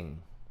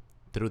sing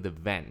through the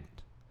vent,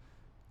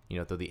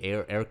 through the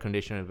air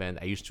conditioning vent.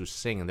 I used to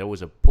sing, and there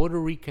was a Puerto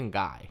Rican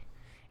guy,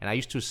 and I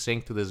used to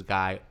sing to this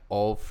guy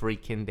all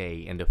freaking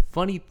day. And the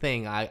funny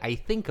thing, I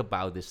think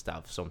about this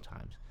stuff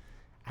sometimes.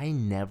 I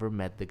never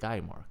met the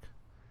guy, Mark.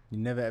 You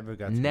never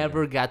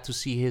ever got to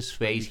see his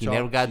face. He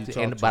never got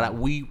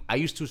to. I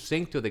used to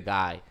sing to the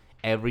guy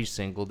every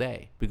single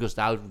day because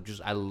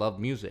I love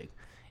music.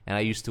 And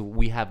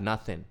we have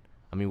nothing.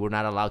 We're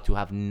not allowed to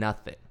have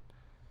nothing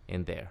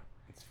in there.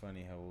 It's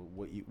funny how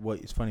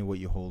what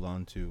you hold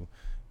on to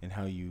and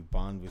how you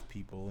bond with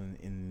people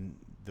in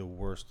the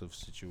worst of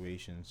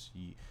situations.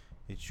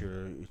 It's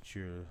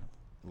your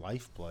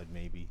lifeblood,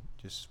 maybe,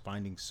 just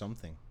finding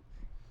something.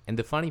 And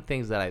the funny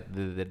things that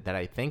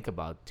I think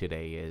about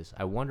today is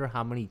I wonder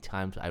how many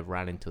times I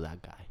ran into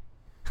that guy.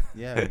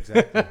 Yeah,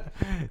 exactly.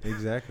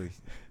 Exactly.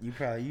 You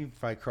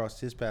probably crossed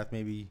his path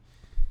maybe,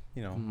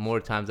 More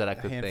times than I a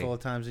could handful think. of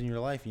times in your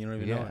life, and you don't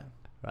even know it.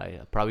 Right.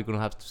 I'm probably gonna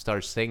have to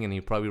start singing. He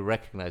probably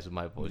recognizes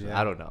my voice. Yeah.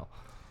 I don't know.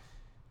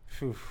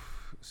 Phew.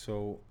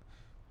 So,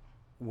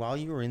 while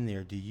you were in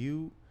there,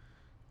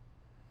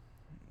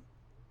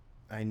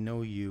 I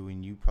know you,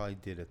 and you probably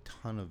did a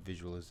ton of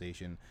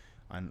visualization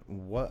on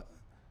what.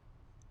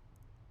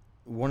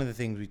 One of the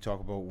things we talk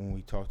about when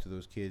we talk to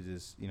those kids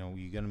is, you're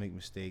going to make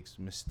mistakes.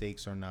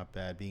 Mistakes are not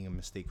bad. Being a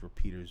mistake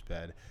repeater is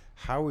bad.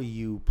 How are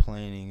you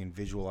planning and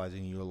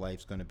visualizing your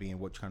life's going to be, and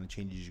what kind of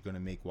changes you're going to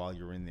make while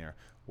you're in there?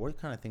 What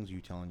kind of things are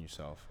you telling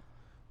yourself?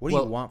 What do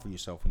you want for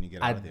yourself when you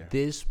get out of there? At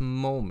this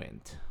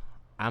moment,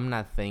 I'm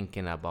not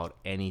thinking about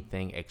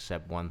anything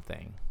except one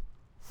thing: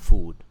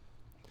 food.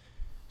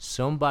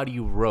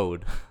 Somebody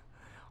wrote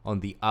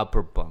on the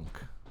upper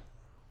bunk,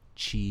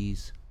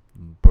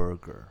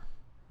 cheeseburger.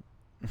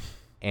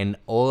 And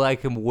all I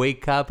can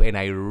wake up and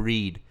I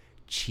read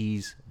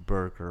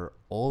cheeseburger.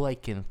 All I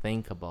can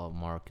think about,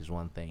 Mark, is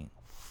one thing: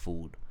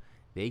 food.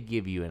 They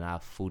give you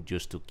enough food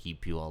just to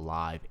keep you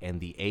alive. And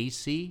the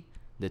AC,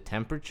 the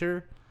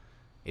temperature,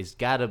 it's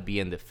got to be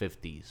in the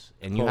 50s.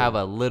 And you have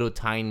a little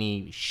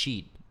tiny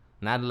sheet,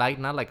 not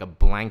like a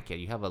blanket.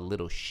 You have a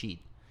little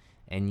sheet.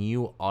 And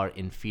you are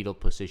in fetal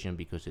position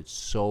because it's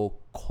so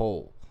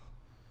cold.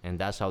 And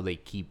that's how they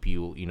keep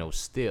you,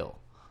 still,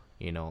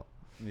 Yeah.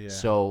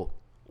 So,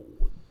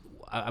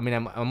 I mean,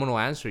 I'm going to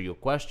answer your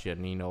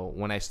question.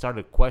 When I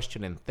started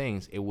questioning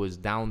things, it was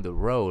down the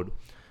road,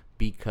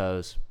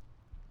 because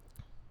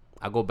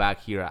I go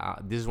back here.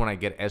 This is when I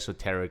get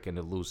esoteric and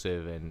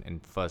elusive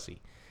and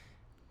fuzzy.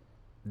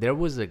 There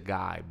was a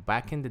guy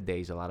back in the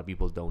days, a lot of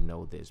people don't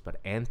know this,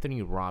 but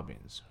Anthony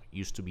Robbins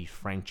used to be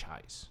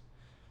franchise.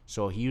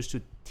 So he used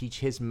to teach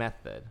his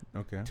method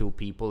to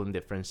people in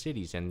different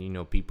cities. And,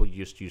 people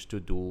just used to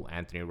do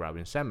Anthony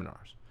Robbins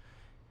seminars.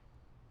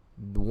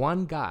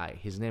 One guy,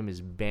 his name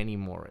is Benny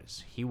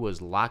Morris. He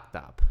was locked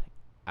up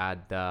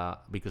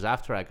because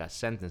after I got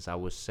sentenced, I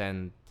was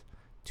sent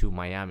to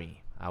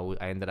Miami. I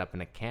ended up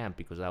in a camp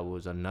because I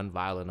was a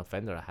nonviolent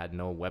offender. I had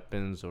no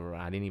weapons, or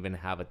I didn't even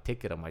have a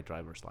ticket on my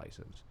driver's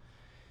license.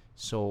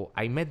 So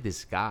I met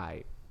this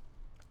guy,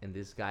 and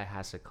this guy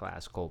has a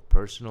class called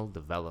Personal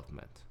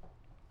Development.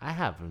 I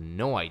have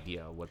no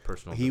idea what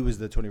personal. He was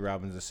the Tony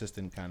Robbins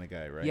assistant kind of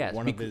guy, right? Yes,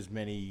 one of his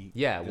many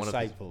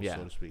disciples,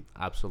 so to speak.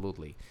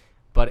 Absolutely.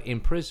 But in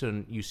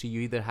prison, you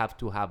either have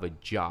to have a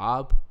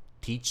job,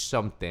 teach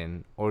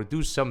something, or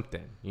do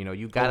something.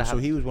 You gotta. So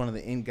he was one of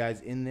the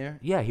guys in there.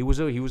 Yeah, he was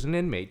an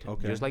inmate,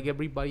 just like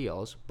everybody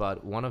else.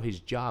 But one of his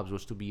jobs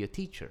was to be a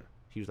teacher.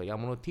 He was like,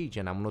 I'm gonna teach,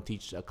 and I'm gonna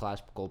teach a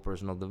class called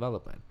Personal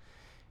Development.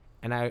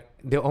 And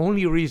the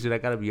only reason, I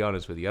gotta be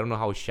honest with you, I don't know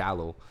how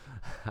shallow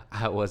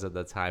I was at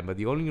that time, but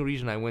the only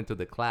reason I went to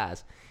the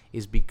class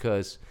is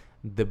because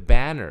the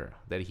banner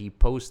that he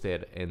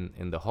posted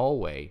in the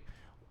hallway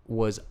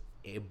was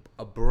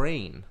a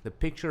brain, the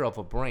picture of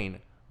a brain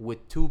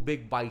with two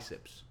big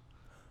biceps.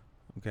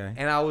 Okay.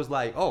 And I was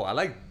like,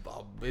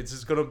 it's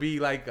just gonna be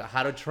like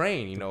how to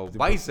train,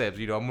 biceps,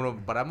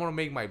 I'm gonna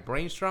make my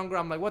brain stronger.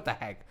 I'm like, what the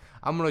heck?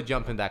 I'm gonna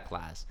jump in that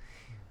class.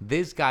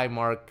 This guy,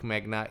 Mark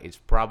Megna, is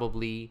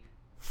probably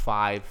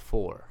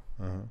 5'4".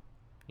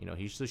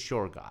 He's the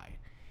short guy.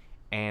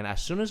 And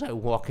as soon as I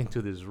walk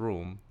into this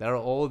room, there are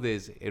all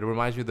this. It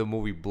reminds me of the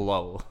movie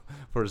Blow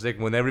for a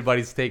second, when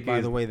everybody's taking.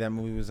 By the way, that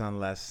movie was on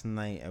last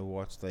night. I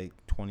watched like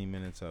 20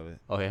 minutes of it.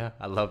 Oh yeah,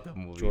 I love that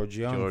movie. George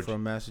Young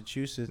from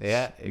Massachusetts.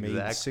 Yeah, exactly.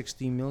 Made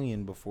 $60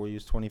 million before he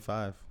was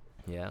 25.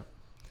 Yeah,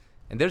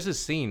 and there's a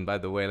scene, by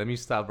the way. Let me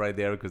stop right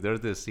there, because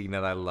there's this scene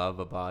that I love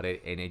about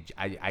it, and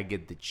I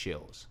get the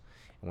chills.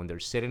 When they're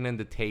sitting at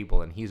the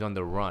table and he's on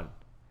the run.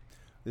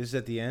 This is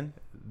at the end?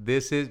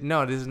 This is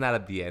not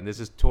at the end. This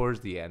is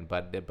towards the end.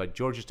 But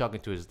George is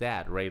talking to his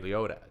dad, Ray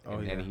Liotta.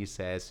 And he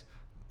says,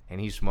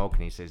 and he's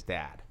smoking. He says,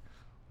 Dad,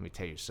 let me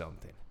tell you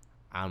something.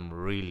 I'm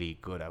really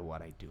good at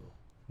what I do.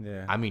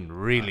 Yeah. I mean,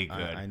 really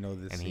good. I know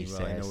this. And he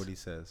says, I know what he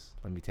says.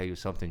 Let me tell you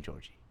something,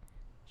 Georgie.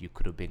 You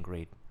could have been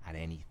great at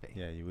anything.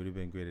 Yeah, you would have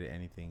been great at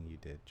anything you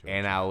did, George.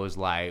 And I was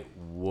like,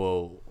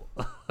 whoa.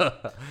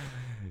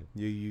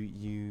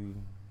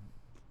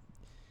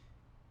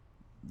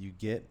 You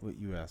get what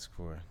you ask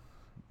for,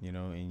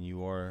 and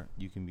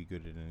you can be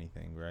good at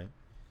anything, right?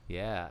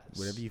 Yeah.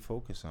 Whatever you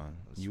focus on.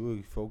 You were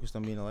focused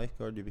on being a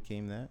lifeguard, you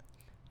became that?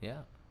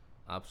 Yeah,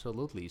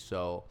 absolutely.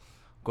 So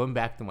going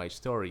back to my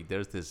story,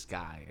 there's this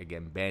guy,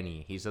 again,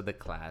 Benny. He's at the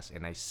class,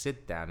 and I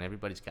sit down.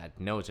 Everybody's got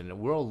notes, and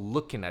we're all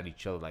looking at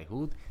each other like,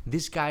 who?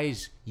 This guy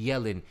is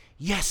yelling,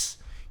 yes,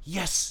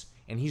 yes,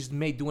 and he's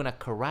doing a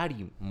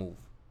karate move.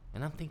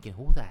 And I'm thinking,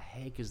 who the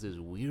heck is this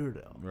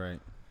weirdo? Right.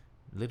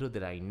 little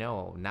did I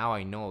know, now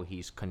I know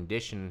he's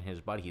conditioning his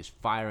body. He's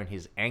firing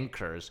his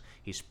anchors.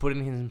 He's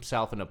putting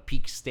himself in a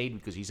peak state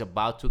because he's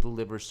about to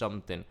deliver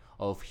something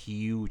of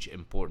huge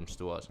importance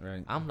to us.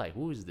 Right. I'm like,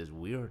 who is this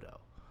weirdo?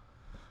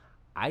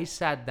 I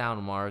sat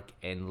down, Mark,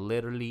 and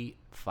literally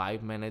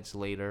 5 minutes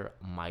later,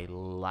 my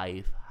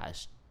life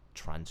has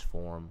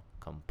transformed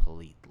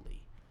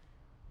completely.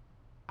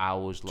 I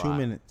was like... 2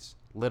 minutes.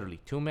 Literally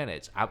 2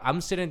 minutes.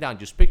 I'm sitting down.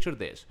 Just picture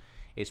this.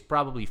 It's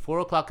probably 4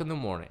 o'clock in the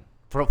morning.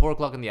 4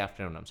 o'clock in the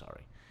afternoon, I'm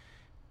sorry.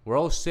 We're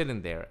all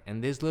sitting there,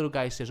 and this little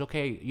guy says,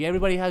 okay,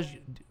 everybody has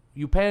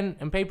your pen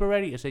and paper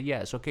ready? I said,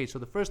 yes. Okay, so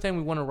the first time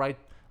we want to write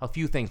a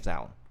few things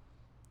down.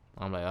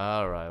 I'm like,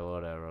 all right,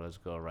 whatever. Let's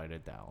go write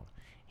it down.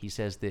 He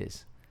says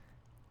this: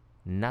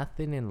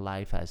 nothing in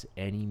life has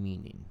any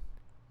meaning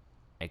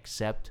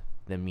except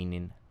the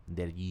meaning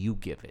that you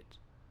give it.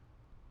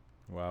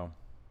 Wow.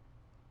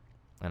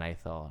 And I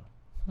thought,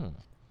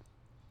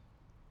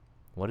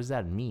 what does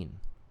that mean?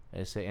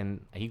 I say,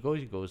 and he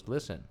goes,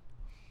 listen,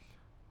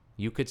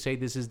 you could say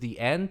this is the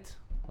end,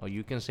 or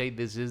you can say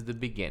this is the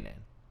beginning.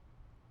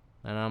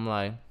 And I'm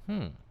like,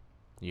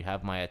 you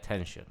have my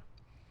attention.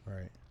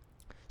 Right.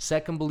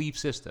 Second belief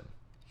system.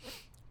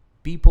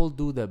 People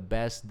do the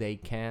best they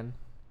can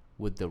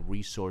with the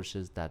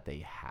resources that they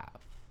have.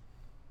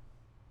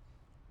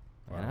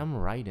 Wow. And I'm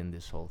writing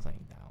this whole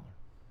thing down.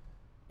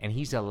 And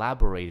he's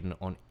elaborating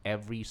on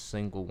every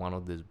single one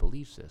of this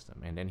belief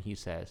system. And then he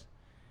says,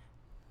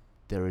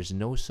 there is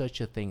no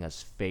such a thing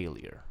as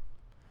failure.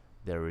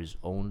 There is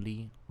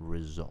only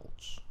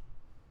results.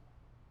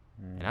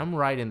 And I'm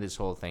writing this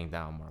whole thing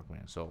down, Mark,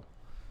 man. So,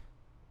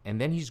 and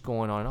then he's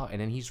going on,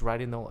 and then he's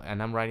writing,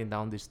 and I'm writing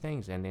down these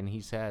things. And then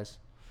he says,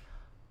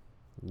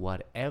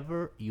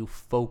 whatever you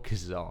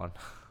focus on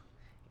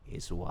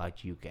is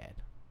what you get.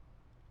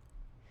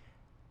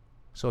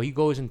 So he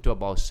goes into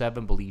about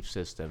 7 belief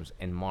systems.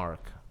 And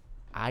Mark,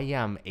 I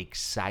am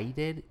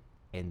excited,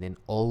 and then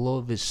all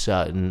of a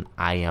sudden,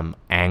 I am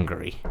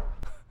angry.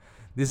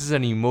 This is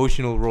an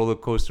emotional roller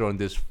coaster on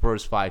this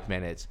first 5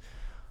 minutes.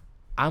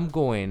 I'm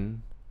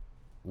going,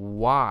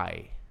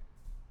 why?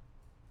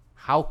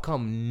 How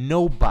come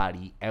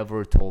nobody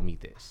ever told me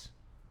this?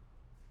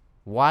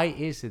 Why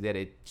is it that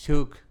it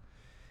took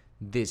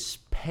this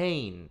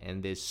pain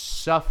and this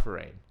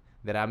suffering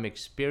that I'm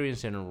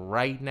experiencing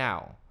right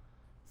now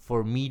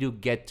for me to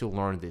get to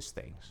learn these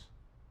things?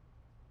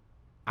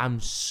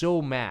 I'm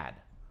so mad.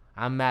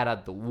 I'm mad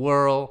at the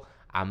world.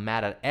 I'm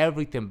mad at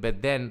everything.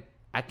 But then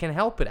I can't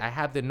help it. I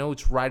have the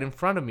notes right in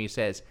front of me. It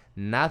says,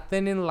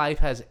 nothing in life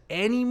has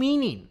any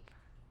meaning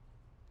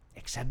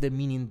except the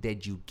meaning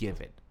that you give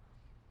it.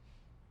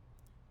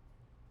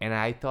 And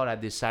I thought, I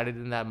decided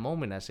in that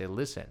moment, I said,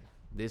 listen,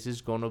 this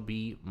is going to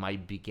be my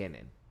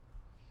beginning.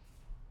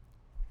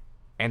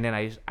 And then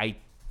I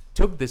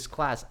took this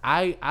class.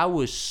 I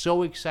was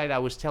so excited. I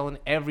was telling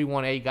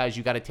everyone, hey, guys,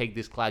 you got to take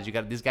this class.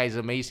 This guy's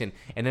amazing.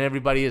 And then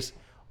everybody is,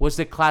 what's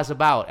the class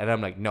about? And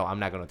I'm like, no, I'm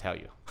not going to tell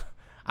you.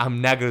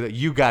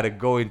 You got to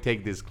go and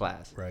take this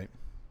class. Right.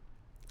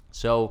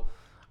 So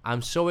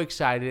I'm so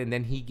excited. And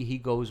then he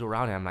goes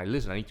around and I'm like,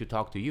 listen, I need to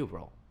talk to you,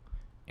 bro.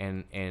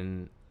 And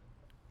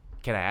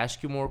can I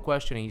ask you more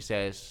questions? And he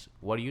says,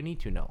 what do you need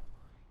to know?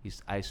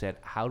 I said,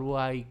 how do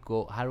I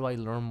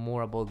learn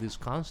more about these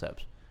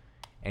concepts?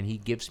 And he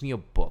gives me a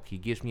book. He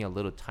gives me a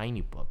little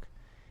tiny book.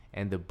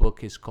 And the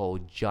book is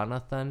called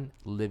Jonathan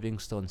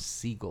Livingston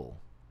Seagull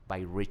by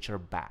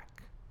Richard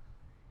Bach.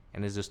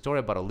 And it's a story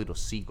about a little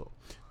seagull.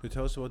 Could you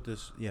tell us about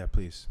this? Yeah,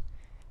 please.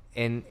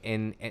 And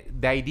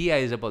the idea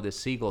is about the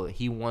seagull.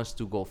 He wants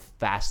to go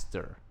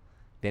faster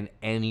than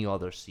any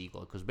other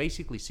seagull. Because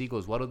basically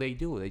seagulls, what do?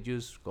 They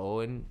just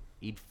go and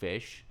eat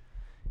fish.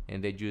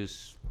 And they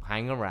just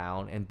hang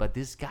around. But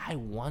this guy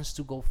wants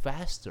to go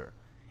faster.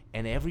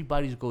 And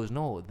everybody goes,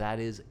 no, that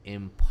is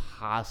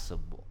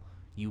impossible.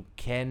 You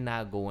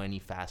cannot go any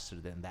faster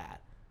than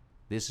that.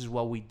 This is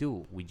what we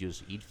do. We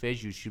just eat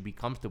fish. You should be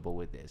comfortable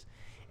with this.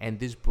 And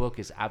this book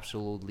is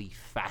absolutely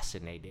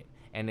fascinating.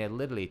 And it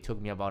literally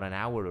took me about an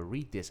hour to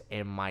read this.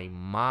 In my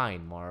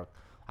mind, Mark,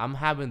 I'm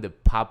having the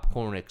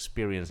popcorn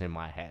experience in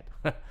my head.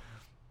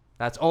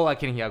 That's all I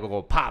can hear. I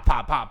go pop,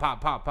 pop, pop,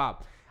 pop, pop,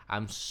 pop.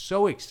 I'm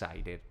so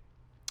excited.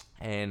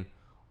 And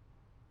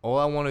all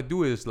I want to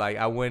do is, like,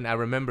 I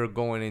remember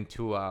going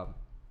into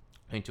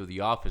the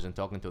office and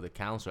talking to the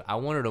counselor. I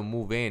wanted to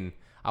move in.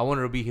 I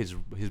wanted to be his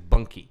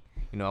bunkie.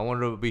 I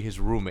wanted to be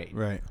his roommate.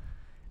 Right.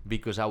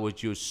 Because I was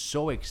just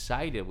so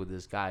excited with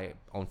this guy.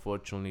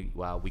 Unfortunately,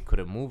 we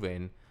couldn't move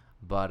in.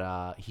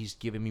 But he's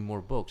giving me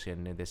more books.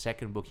 And the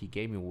second book he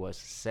gave me was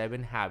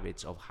 7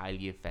 Habits of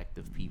Highly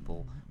Effective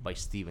People by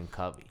Stephen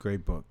Covey.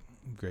 Great book.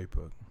 Great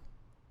book.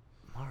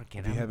 Mark,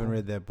 if you haven't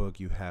read that book,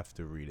 you have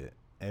to read it.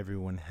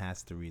 Everyone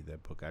has to read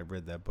that book. I've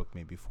read that book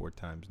maybe 4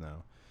 times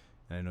now.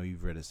 And I know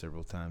you've read it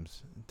several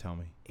times. Tell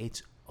me.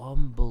 It's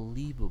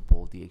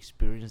unbelievable, the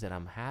experience that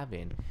I'm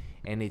having.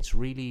 And it's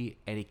really,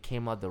 and it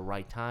came at the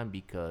right time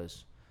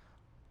because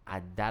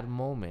at that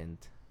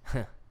moment,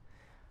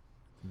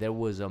 there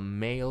was a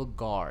male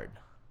guard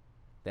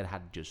that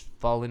had just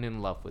fallen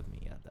in love with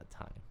me at that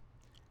time.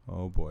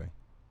 Oh boy.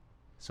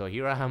 So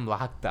here I am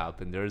locked up,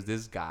 and there's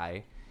this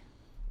guy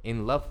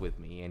in love with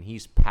me, and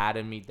he's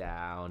patting me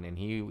down, and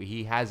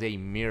he has a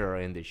mirror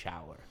in the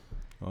shower,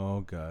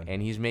 Oh god.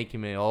 and he's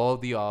making me all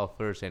the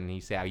offers, and he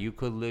said, you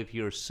could live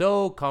here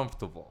so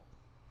comfortable,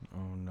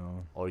 Oh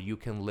no. or you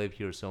can live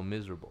here so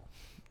miserable.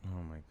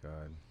 Oh my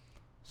god.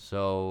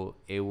 So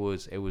it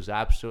was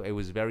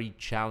very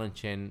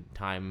challenging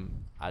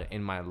time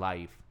in my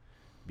life,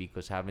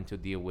 because having to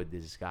deal with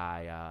this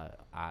guy,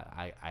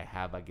 I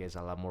have, I guess,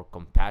 a lot more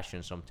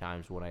compassion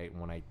sometimes when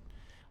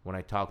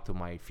I talk to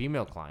my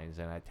female clients,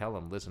 and I tell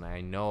them, listen,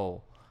 I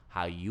know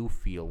how you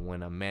feel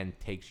when a man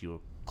takes your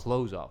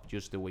clothes off,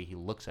 just the way he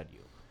looks at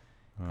you,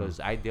 because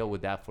I dealt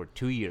with that for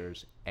 2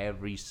 years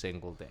every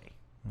single day.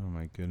 Oh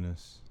my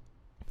goodness.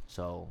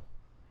 So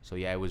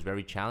yeah, it was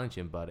very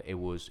challenging, but it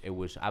was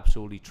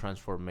absolutely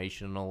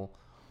transformational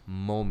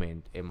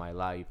moment in my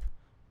life,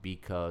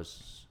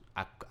 because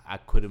I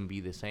couldn't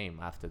be the same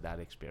after that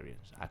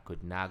experience. I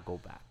could not go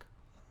back.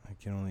 I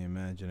can only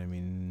imagine. I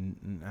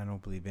mean, I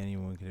don't believe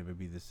anyone could ever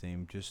be the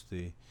same. Just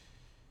the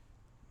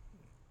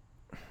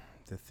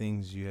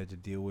things you had to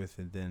deal with,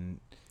 and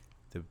then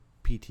the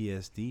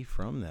PTSD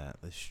from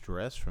that, the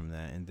stress from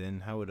that, and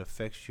then how it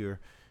affects your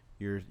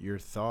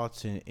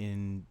thoughts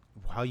in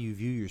how you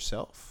view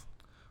yourself.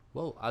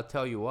 Well, I'll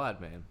tell you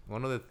what, man.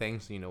 One of the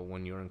things,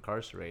 when you're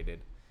incarcerated,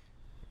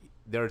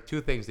 there are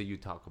two things that you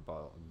talk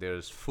about.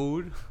 There's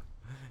food,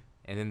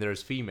 and then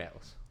there's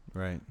females.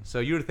 Right. So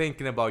you're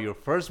thinking about your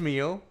first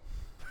meal,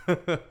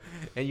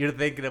 and you're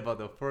thinking about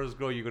the first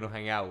girl you're going to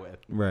hang out with.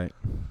 Right.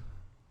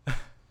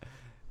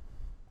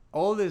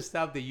 All this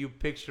stuff that you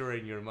picture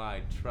in your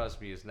mind,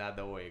 trust me, is not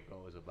the way it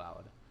goes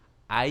about.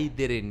 I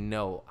didn't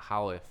know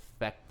how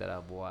affected I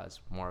was,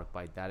 Mark,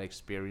 by that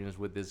experience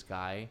with this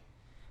guy,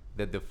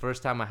 that the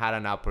first time I had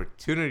an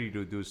opportunity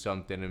to do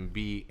something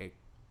and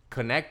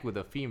connect with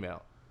a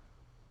female,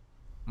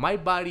 my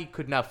body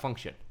could not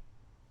function,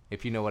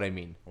 if you know what I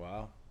mean.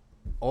 Wow.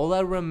 All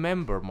I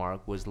remember,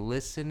 Mark, was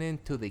listening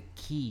to the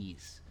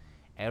keys.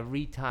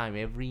 Every time,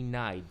 every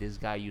night, this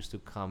guy used to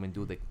come and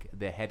do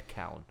the head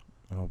count.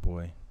 Oh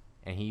boy.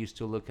 And he used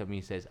to look at me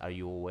and says, are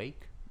you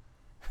awake?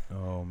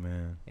 Oh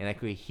man. And I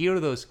could hear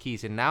those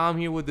keys. And now I'm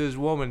here with this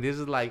woman. This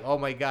is like, oh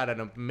my God,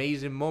 an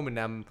amazing moment.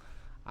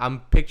 I'm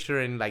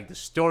picturing like the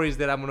stories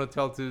that I'm going to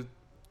tell to.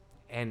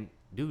 And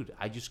dude,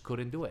 I just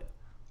couldn't do it.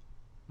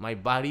 My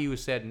body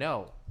said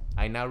no.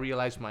 I now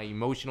realize my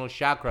emotional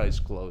chakra is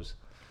closed.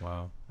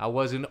 Wow. I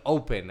wasn't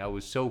open. I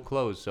was so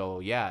close. So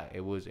yeah,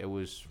 it was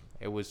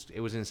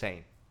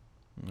insane.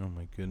 Oh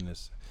my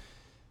goodness.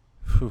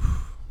 Whew.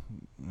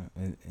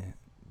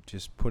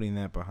 Just putting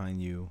that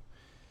behind you,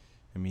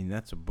 I mean,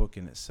 that's a book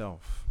in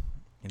itself.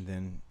 And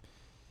then,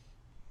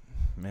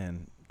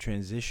 man,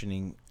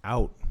 transitioning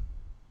out,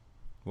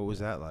 what was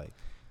that like?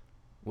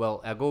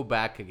 Well, I go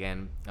back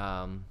again.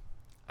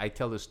 I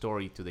tell the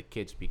story to the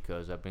kids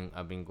because I've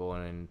been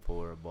going in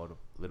for about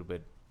a little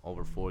bit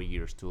over 4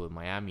 years to a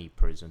Miami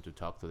prison to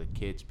talk to the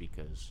kids,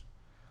 because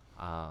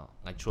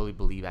I truly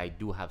believe I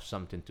do have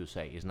something to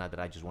say. It's not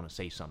that I just want to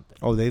say something.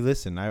 Oh, they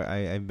listen.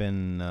 I've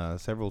been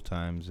several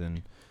times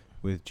and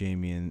with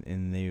Jamie,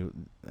 and they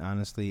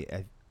honestly,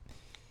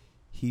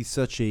 he's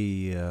such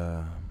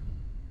a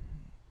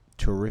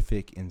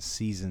terrific and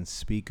seasoned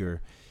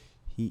speaker.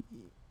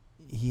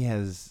 He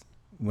has,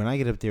 when I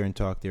get up there and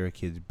talk, there are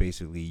kids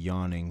basically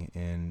yawning,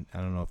 and I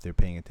don't know if they're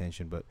paying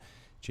attention, but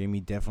Jamie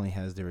definitely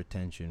has their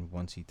attention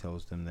once he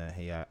tells them that,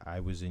 hey,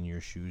 I was in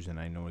your shoes and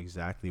I know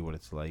exactly what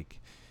it's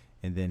like.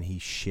 And then he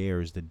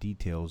shares the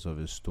details of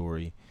his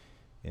story,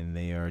 and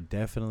they are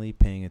definitely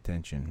paying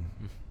attention.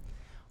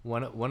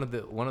 One of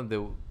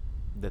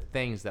the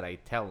things that I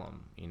tell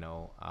them,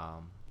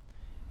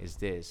 is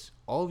this: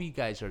 all of you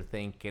guys are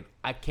thinking,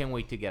 I can't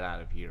wait to get out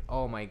of here.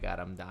 Oh my God,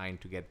 I'm dying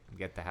to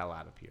get the hell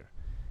out of here.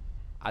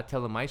 I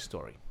tell them my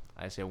story.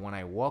 I say, when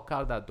I walk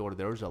out that door,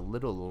 there's a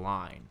little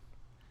line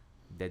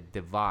that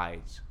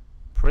divides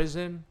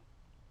prison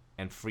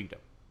and freedom.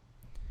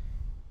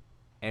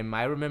 And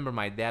I remember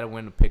my dad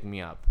went to pick me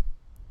up,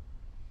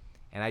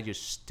 and I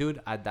just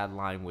stood at that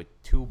line with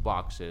 2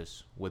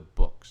 boxes with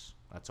books.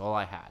 That's all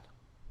I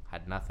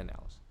had nothing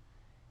else.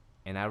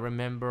 And I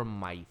remember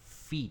my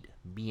feet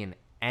being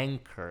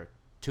anchored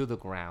to the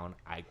ground.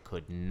 I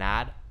could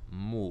not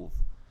move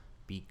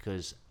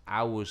because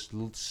I was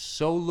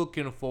so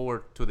looking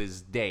forward to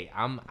this day.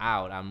 I'm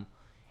out.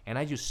 And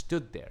I just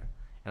stood there,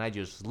 and I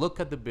just look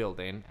at the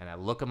building, and I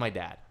look at my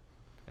dad,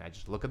 and I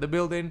just look at the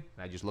building,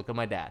 and I just look at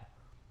my dad.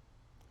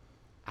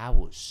 I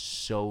was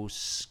so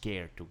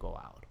scared to go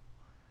out,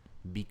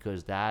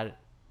 because the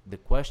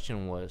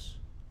question was,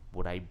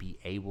 would I be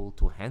able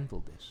to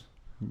handle this?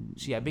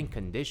 See, I've been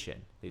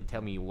conditioned. They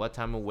tell me what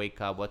time to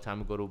wake up, what time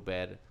to go to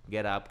bed,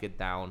 get up, get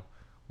down,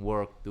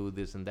 work, do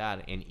this and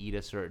that, and eat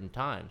at certain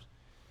times.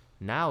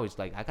 Now it's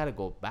like, I got to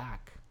go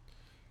back.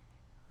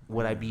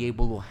 Would I be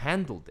able to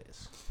handle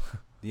this?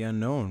 The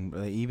unknown,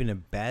 even a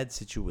bad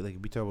situation, like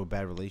we talk about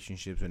bad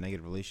relationships or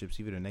negative relationships,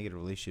 even a negative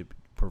relationship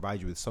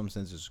provides you with some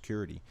sense of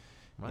security.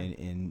 Right.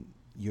 And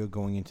you're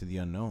going into the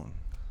unknown.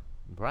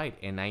 Right.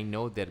 And I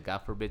know that, God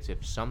forbids,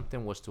 if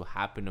something was to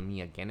happen to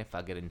me again, if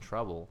I get in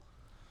trouble,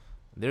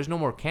 there's no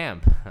more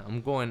camp.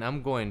 I'm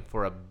going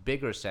for a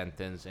bigger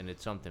sentence, and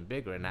it's something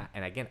bigger.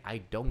 And again, I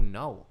don't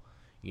know.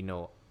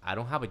 I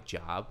don't have a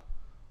job.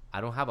 I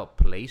don't have a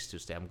place to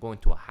stay. I'm going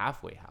to a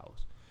halfway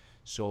house.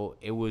 So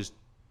it was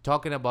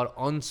talking about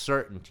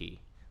uncertainty.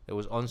 There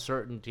was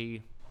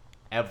uncertainty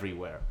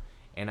everywhere.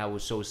 And I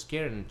was so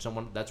scared. And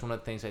that's one of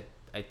the things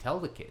I tell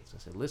the kids. I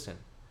said, listen,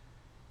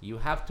 you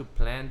have to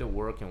plan the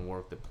work and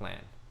work the plan.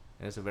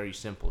 And it's a very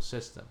simple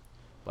system.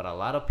 But a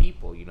lot of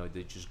people,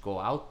 they just go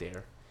out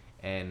there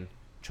and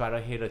try to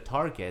hit a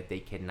target they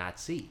cannot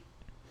see.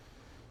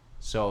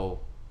 So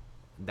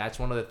that's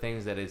one of the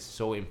things that is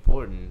so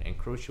important and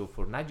crucial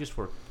for not just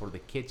for the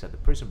kids at the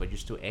prison, but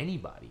just to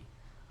anybody.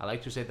 I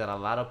like to say that a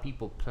lot of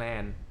people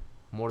plan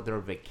more their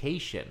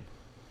vacation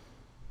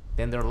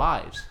than their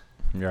lives.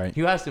 Right.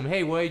 You ask them,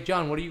 hey,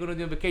 John, what are you going to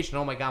do on vacation?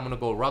 Oh, my God, I'm going to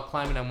go rock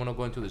climbing. I'm going to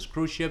go into this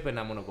cruise ship, and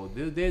I'm going to go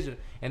do this.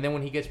 And then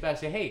when he gets back,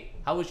 say, hey,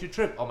 how was your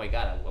trip? Oh, my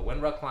God, I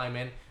went rock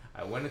climbing.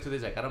 I went into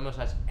this. I got a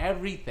massage.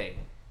 Everything.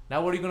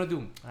 Now what are you going to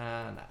do?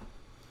 Nah. I'm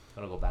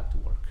going to go back to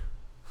work.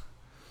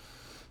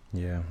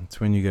 Yeah, it's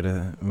when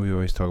we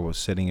always talk about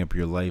setting up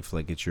your life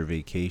like it's your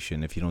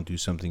vacation. If you don't do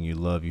something you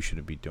love, you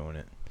shouldn't be doing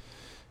it.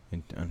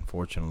 And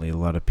unfortunately, a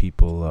lot of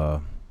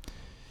people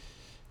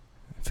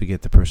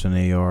forget the person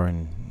they are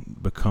and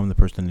become the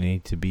person they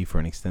need to be for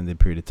an extended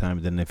period of time,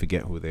 and then they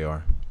forget who they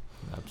are.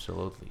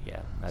 Absolutely,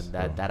 yeah.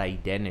 That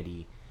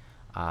identity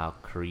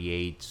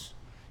creates,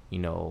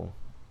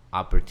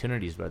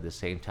 opportunities, but at the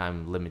same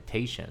time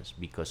limitations,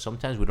 because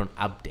sometimes we don't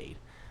update.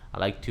 I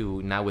like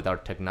to, now with our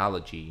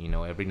technology,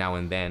 every now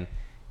and then,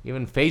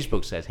 even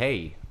Facebook says,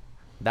 hey,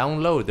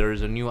 download, there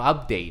is a new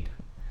update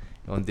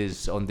on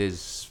this,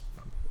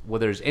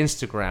 whether it's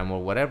Instagram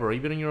or whatever, or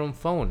even on your own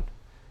phone.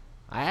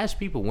 I ask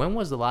people, when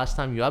was the last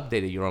time you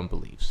updated your own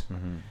beliefs?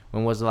 Mm-hmm.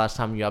 When was the last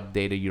time you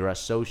updated your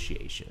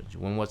associations?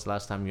 When was the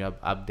last time you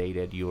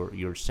updated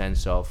your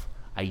sense of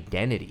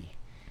identity?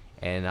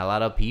 And a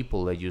lot of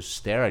people, they just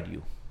stare at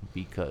you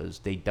because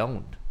they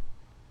don't.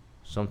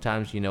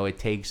 Sometimes, it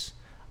takes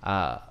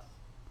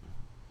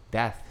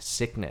death,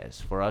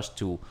 sickness, for us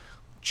to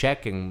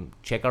check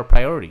our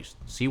priorities,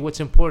 see what's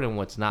important and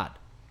what's not.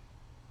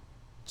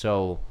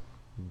 So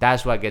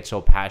that's why I get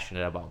so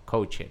passionate about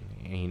coaching.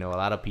 And, a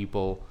lot of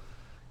people,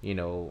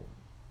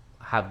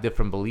 have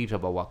different beliefs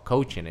about what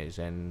coaching is,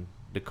 and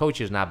the coach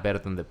is not better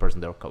than the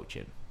person they're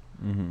coaching.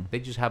 Mm-hmm. They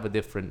just have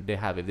different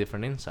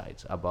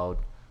insights about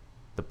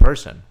the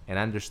person and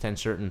understand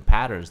certain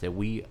patterns that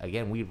we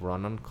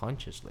run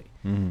unconsciously,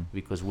 mm-hmm.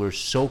 because we're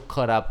so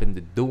caught up in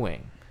the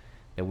doing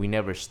that we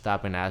never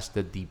stop and ask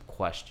the deep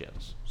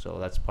questions. So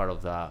that's part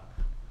of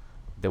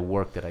the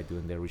work that I do,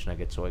 and the reason I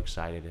get so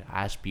excited to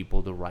ask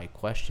people the right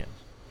questions.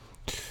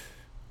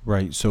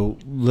 Right. So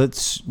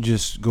let's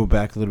just go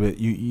back a little bit.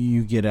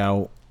 You get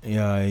out,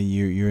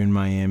 you're in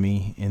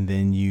Miami, and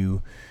then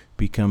you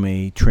become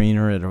a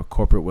trainer at a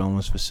corporate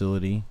wellness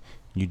facility.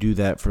 You do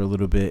that for a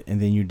little bit, and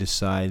then you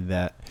decide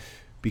that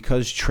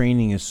because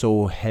training is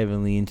so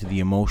heavily into the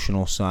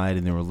emotional side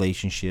and the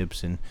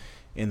relationships and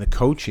the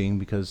coaching,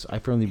 because I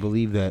firmly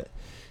believe that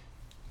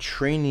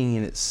training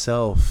in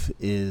itself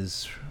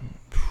is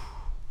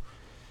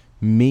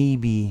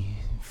maybe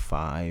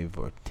 5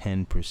 or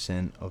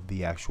 10% of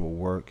the actual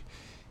work.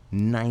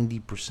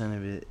 90%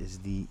 of it is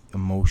the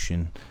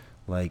emotion.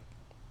 Like,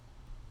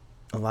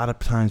 a lot of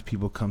times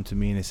people come to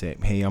me and they say,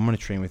 hey, I'm going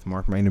to train with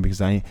Mark Magner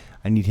because I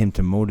need him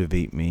to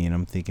motivate me. And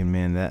I'm thinking,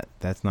 man,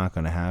 that's not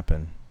going to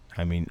happen.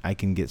 I mean, I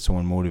can get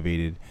someone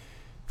motivated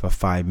for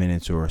 5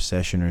 minutes or a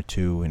session or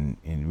two and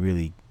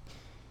really,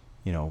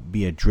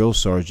 be a drill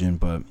sergeant.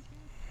 But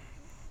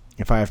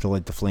if I have to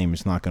light the flame,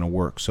 it's not going to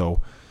work.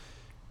 So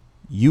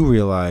you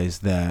realize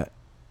that,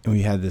 and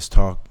we had this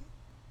talk,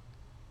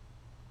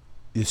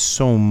 there's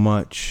so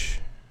much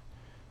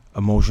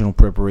emotional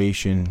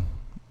preparation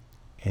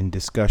and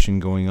discussion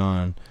going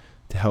on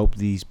to help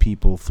these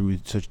people through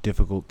such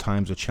difficult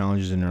times or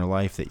challenges in their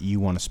life that you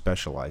want to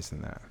specialize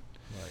in that.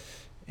 Right.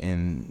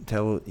 And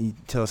tell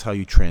us how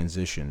you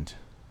transitioned.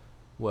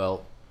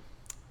 Well,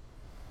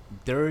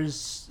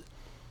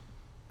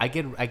 I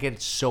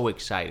get so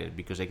excited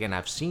because, again,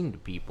 I've seen the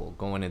people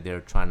going in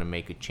there trying to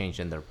make a change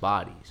in their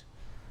bodies.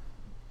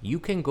 You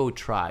can go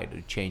try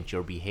to change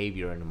your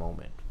behavior in a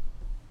moment,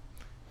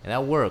 and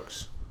that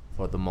works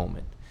for the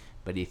moment.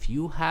 But if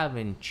you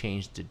haven't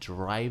changed the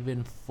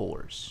driving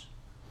force,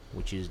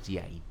 which is the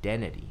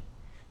identity,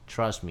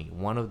 trust me,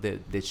 one of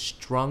the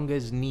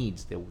strongest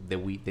needs that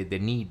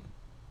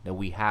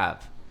we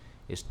have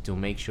is to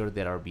make sure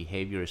that our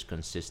behavior is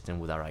consistent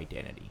with our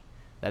identity.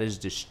 That is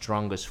the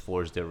strongest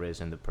force there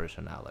is in the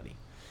personality.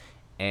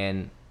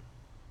 And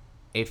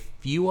if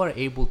you are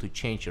able to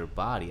change your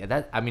body,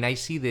 I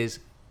see this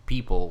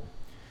people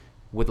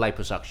with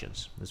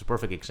liposuctions. It's a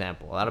perfect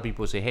example. A lot of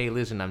people say, hey,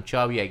 listen, I'm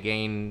chubby, I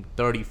gained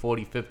 30,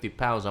 40, 50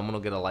 pounds, I'm going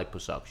to get a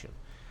liposuction.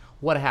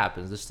 What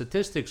happens? The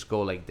statistics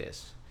go like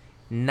this.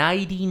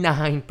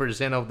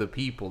 99% of the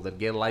people that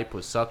get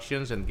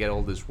liposuctions and get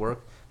all this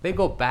work, They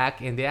go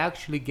back and they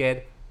actually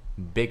get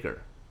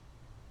bigger.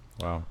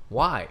 Wow.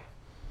 Why?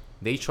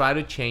 They try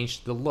to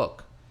change the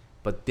look,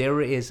 but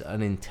there is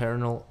an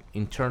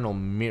internal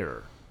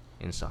mirror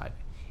inside,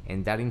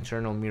 and that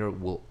internal mirror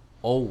will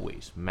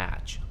always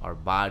match our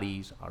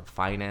bodies, our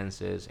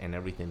finances, and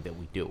everything that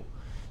we do.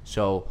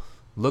 So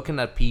looking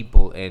at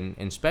people, and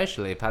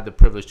especially I've had the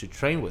privilege to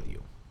train with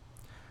you,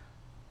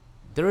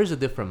 there is a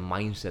different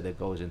mindset that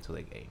goes into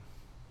the game.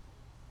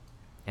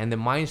 And the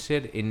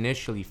mindset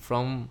initially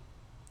from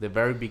the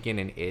very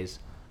beginning is,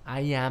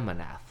 I am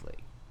an athlete.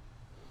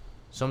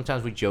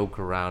 Sometimes we joke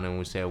around and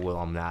we say, well,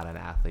 I'm not an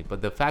athlete.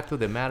 But the fact of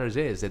the matter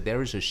is that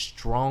there is a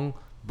strong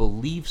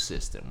belief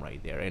system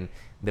right there. And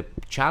the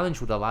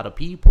challenge with a lot of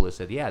people is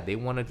that, yeah, they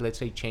want to, let's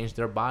say, change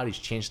their bodies,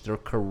 change their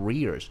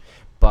careers.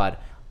 But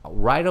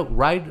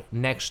right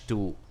next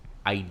to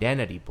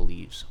identity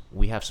beliefs,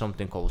 we have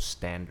something called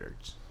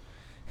standards.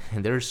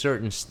 And there are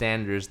certain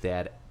standards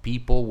that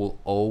people will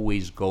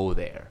always go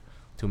there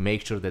to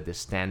make sure that the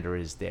standard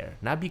is there.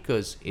 Not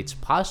because it's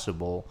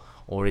possible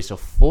or it's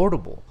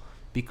affordable,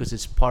 because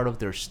it's part of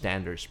their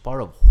standards,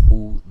 part of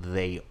who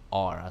they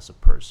are as a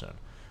person.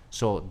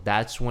 So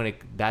that's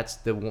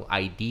the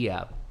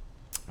idea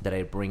that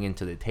I bring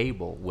into the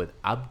table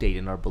with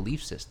updating our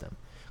belief system.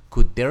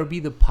 Could there be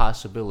the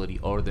possibility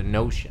or the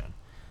notion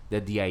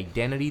that the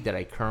identity that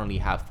I currently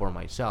have for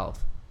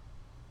myself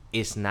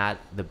is not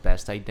the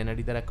best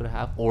identity that I could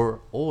have,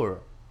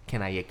 or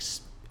can I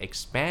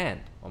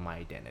expand on my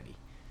identity?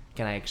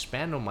 Can I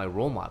expand on my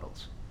role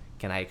models?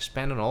 Can I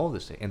expand on all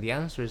this? And the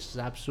answer is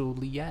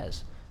absolutely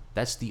yes.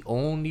 That's the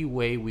only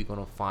way we're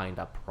going to find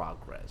that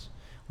progress,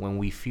 when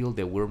we feel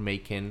that we're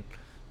making,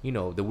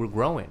 that we're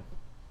growing.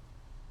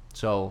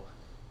 So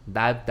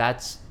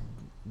that's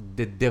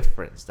the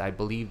difference. I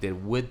believe that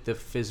with the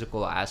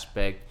physical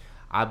aspect,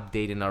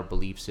 updating our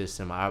belief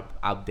system,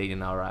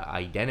 updating our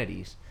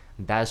identities,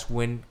 that's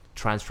when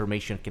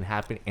transformation can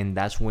happen, and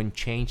that's when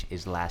change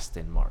is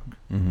lasting, Mark.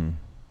 Mm-hmm.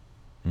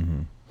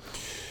 Mm-hmm.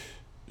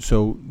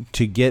 So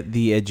to get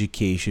the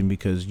education,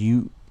 because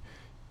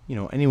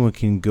anyone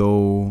can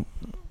go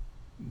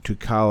to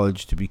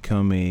college to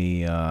become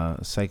a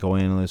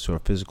psychoanalyst or a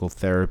physical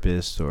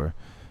therapist, or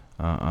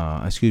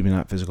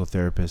not physical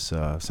therapist,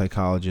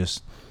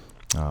 psychologist.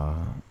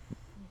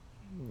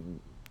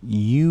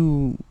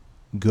 You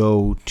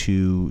go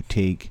to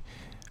take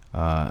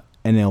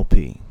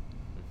NLP,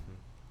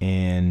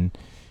 and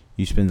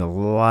you spend a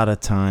lot of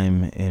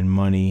time and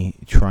money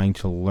trying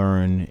to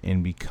learn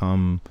and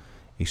become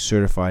a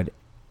certified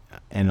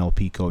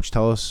NLP coach.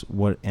 Tell us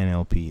what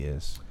NLP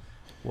is.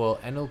 Well,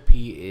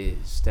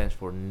 NLP stands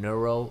for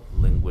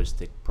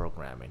Neuro-Linguistic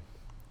Programming.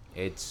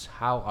 It's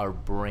how our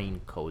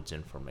brain codes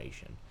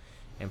information.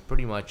 And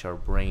pretty much our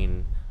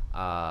brain,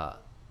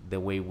 the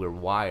way we're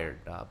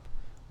wired up,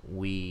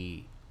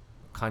 we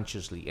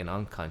consciously and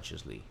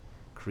unconsciously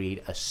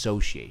create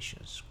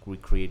associations. We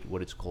create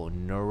what is called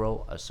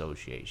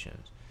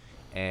neuro-associations.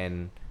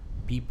 And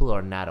people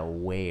are not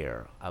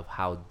aware of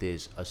how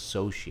these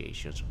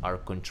associations are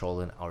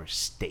controlling our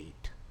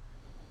state.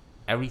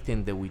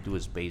 Everything that we do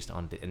is based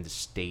on the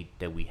state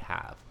that we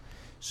have.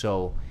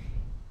 So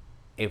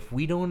if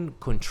we don't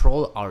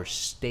control our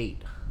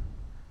state,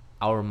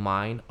 our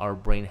mind, our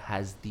brain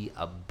has the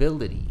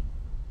ability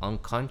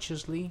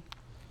unconsciously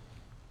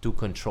to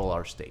control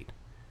our state.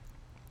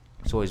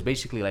 So it's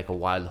basically like a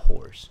wild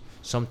horse.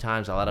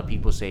 Sometimes a lot of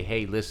people say,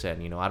 hey,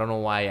 listen, I don't know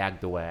why I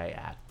act the way I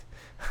act.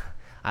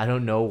 I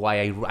don't know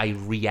why I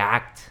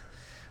react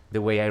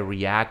the way I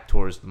react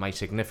towards my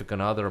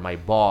significant other, my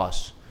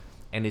boss.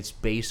 And it's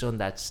based on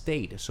that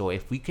state. So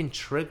if we can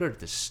trigger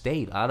the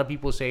state, a lot of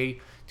people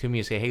say to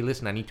me, hey,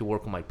 listen, I need to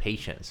work on my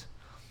patience.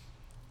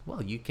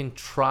 Well, you can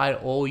try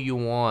all you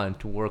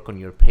want to work on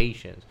your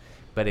patience.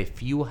 But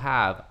if you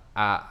have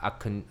a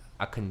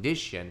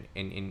condition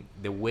in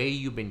the way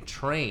you've been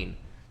trained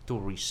to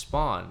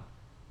respond,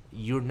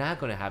 you're not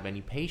going to have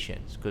any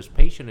patience, because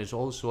patience is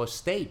also a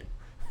state.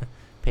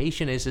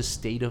 Patience is a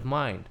state of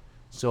mind.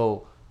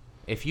 So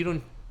if you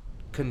don't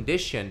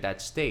condition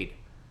that state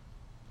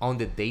on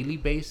the daily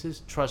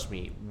basis, trust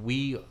me,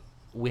 we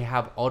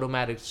have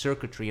automatic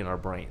circuitry in our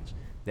brains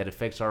that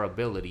affects our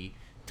ability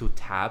to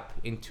tap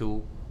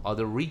into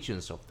other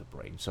regions of the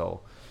brain.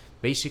 So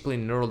basically,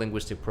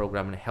 neuro-linguistic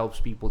programming helps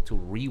people to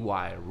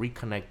rewire,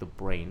 reconnect the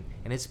brain,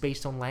 and it's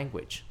based on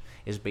language.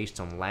 It's based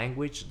on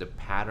language, the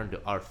pattern,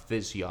 our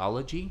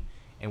physiology,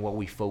 and what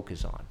we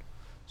focus on.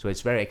 So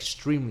it's very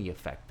extremely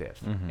effective.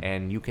 Mm-hmm.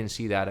 And you can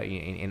see that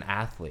in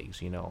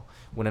athletes.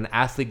 When an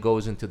athlete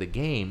goes into the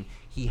game,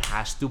 he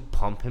has to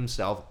pump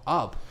himself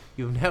up.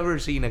 You've never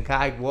seen a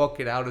guy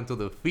walking out into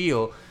the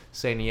field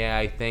saying, yeah,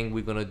 I think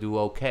we're going to do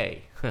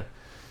okay.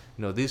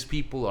 These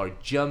people are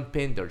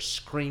jumping, they're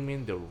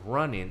screaming, they're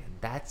running.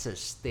 That's a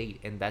state,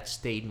 and that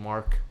state,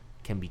 Mark,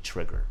 can be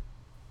triggered.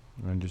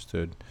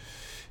 Understood.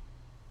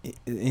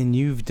 And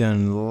you've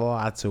done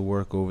lots of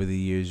work over the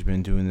years. You've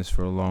been doing this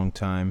for a long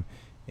time.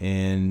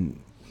 And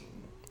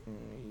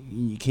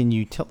can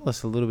you tell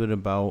us a little bit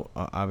about,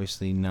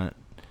 obviously not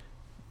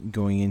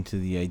going into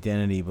the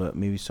identity, but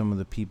maybe some of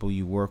the people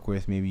you work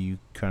with, maybe you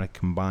kind of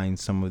combine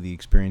some of the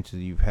experiences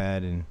you've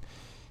had and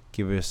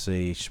give us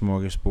a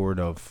smorgasbord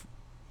of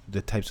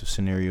the types of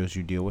scenarios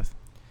you deal with.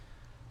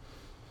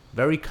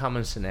 Very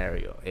common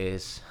scenario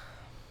is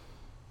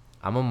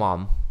I'm a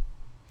mom.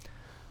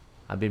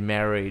 I've been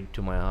married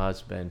to my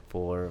husband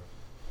for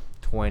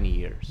 20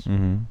 years.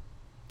 Mm-hmm.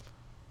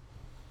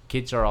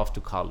 Kids are off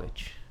to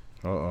college.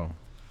 Uh-oh.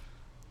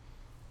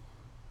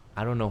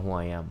 I don't know who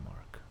I am,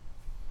 Mark.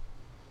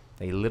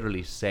 They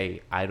literally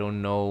say, I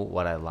don't know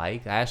what I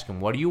like. I ask them,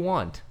 what do you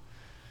want?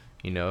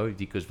 You know,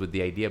 because with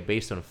the idea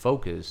based on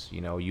focus,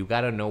 you know, you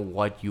got to know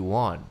what you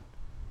want.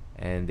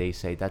 And they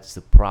say, that's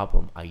the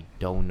problem. I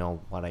don't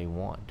know what I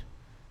want.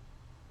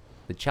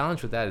 The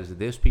challenge with that is that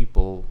these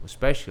people,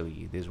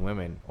 especially these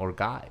women or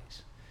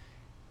guys,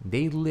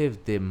 they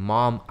live the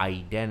mom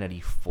identity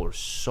for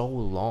so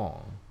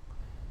long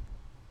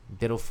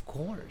that, of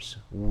course,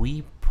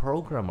 we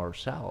program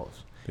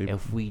ourselves.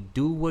 If we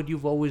do what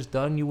you've always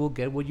done, you will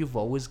get what you've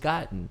always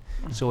gotten.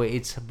 So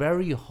it's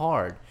very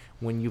hard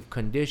when you've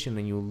conditioned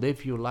and you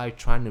live your life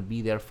trying to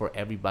be there for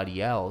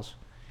everybody else,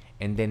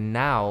 and then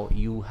now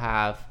you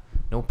have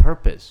no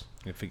purpose.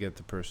 They forget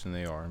the person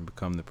they are and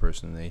become the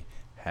person they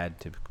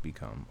had to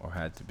become or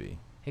had to be.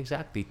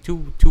 Exactly.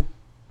 To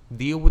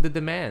deal with the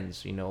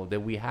demands, you know, that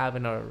we have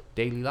in our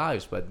daily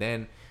lives, but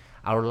then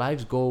our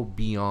lives go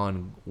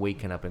beyond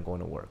waking up and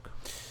going to work.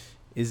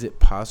 Is it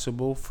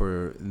possible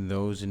for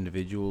those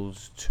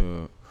individuals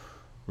to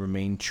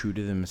remain true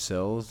to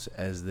themselves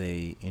as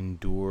they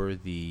endure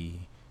the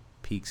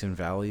peaks and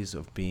valleys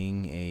of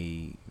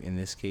being in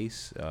this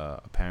case,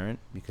 a parent?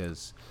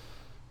 Because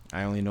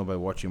I only know by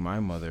watching my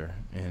mother,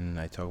 and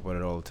I talk about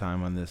it all the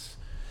time on this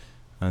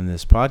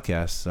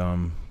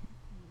podcast.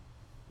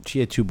 She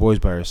had 2 boys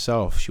by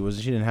herself. She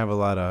didn't have a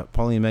lot of,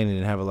 Pauline Magna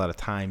didn't have a lot of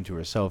time to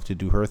herself to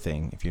do her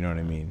thing, if you know what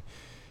I mean.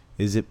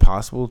 Is it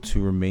possible to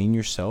remain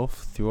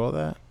yourself through all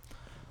that?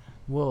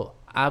 Well,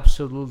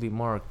 absolutely,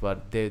 Mark,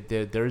 but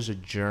there's a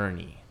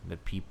journey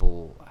that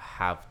people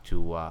have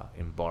to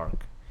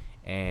embark.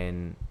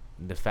 And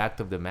the fact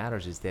of the matter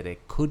is that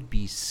it could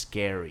be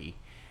scary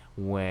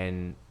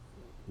when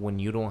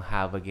you don't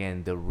have,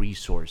 again, the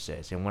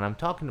resources. And when I'm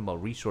talking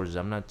about resources,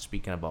 I'm not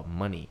speaking about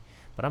money,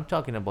 but I'm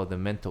talking about the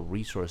mental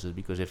resources,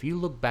 because if you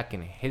look back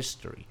in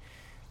history,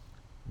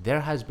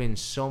 there has been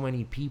so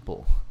many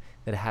people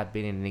that have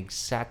been in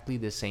exactly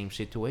the same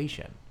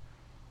situation.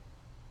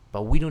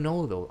 But we don't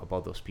know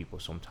about those people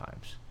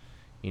sometimes,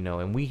 you know,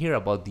 and we hear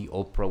about the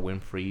Oprah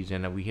Winfreys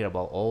and we hear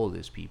about all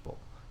these people,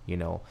 you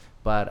know,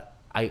 but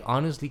I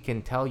honestly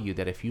can tell you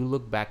that if you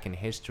look back in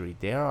history,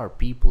 there are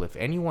people, if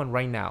anyone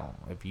right now,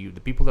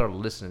 the people that are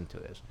listening to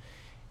this,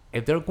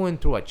 if they're going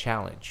through a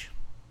challenge,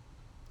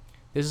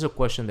 this is a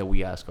question that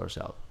we ask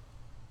ourselves.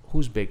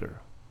 Who's bigger?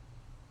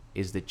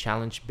 Is the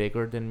challenge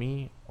bigger than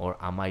me, or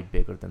am I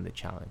bigger than the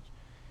challenge?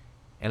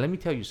 And let me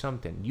tell you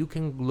something. You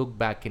can look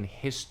back in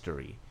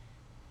history,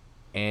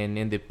 and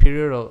in the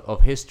period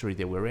of history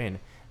that we're in,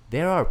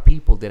 there are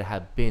people that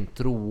have been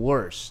through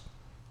worse.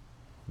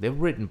 They've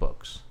written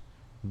books.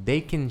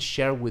 They can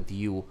share with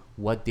you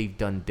what they've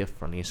done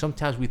differently. And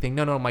sometimes we think,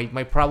 no,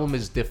 my problem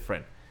is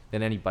different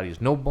than anybody's.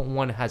 No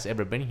one has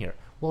ever been here.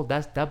 Well,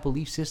 that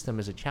belief system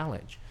is a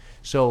challenge.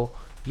 So,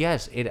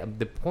 yes,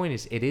 the point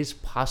is it is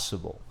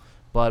possible.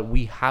 But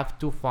we have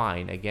to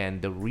find,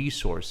 again, the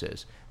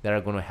resources that are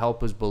going to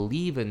help us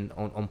believe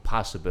on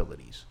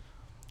possibilities.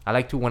 I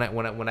like to,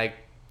 when I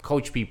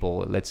coach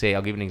people, let's say,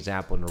 I'll give you an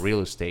example in a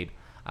real estate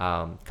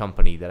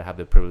company that I have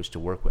the privilege to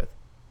work with.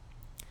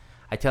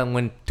 I tell them,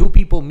 when 2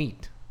 people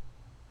meet,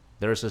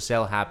 there's a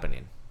sale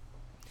happening.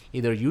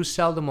 Either you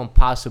sell them on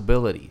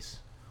possibilities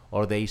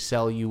or they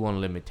sell you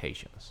on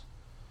limitations.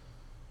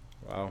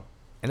 Wow.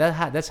 And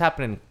that's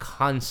happening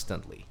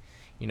constantly.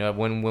 You know,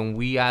 when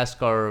we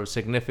ask our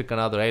significant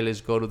other, hey,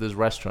 let's go to this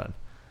restaurant,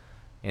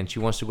 and she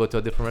wants to go to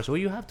a different restaurant,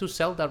 well, you have to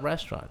sell that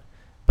restaurant.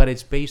 But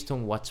it's based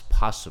on what's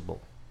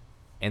possible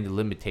and the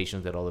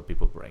limitations that other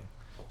people bring.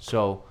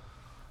 So,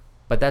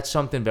 but that's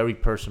something very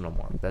personal,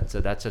 Mark.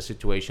 That's a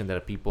situation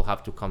that people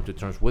have to come to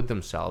terms with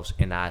themselves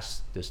and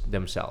ask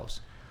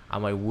themselves,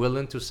 am I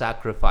willing to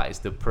sacrifice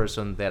the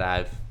person that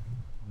I've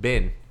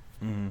been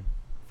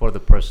for the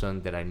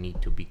person that I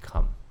need to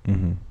become?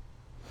 Mm-hmm.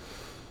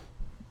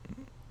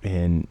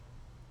 And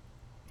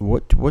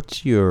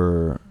what's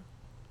your,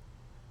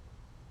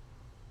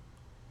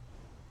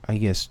 I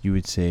guess you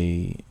would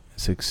say,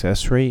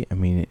 success rate? I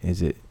mean,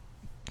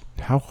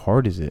 how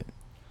hard is it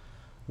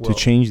to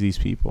change these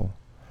people?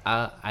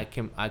 I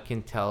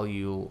can tell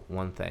you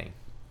one thing,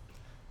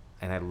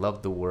 and I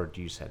love the word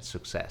you said,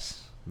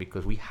 success,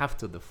 because we have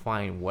to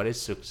define what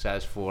is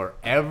success for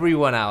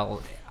everyone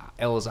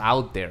else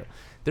out there.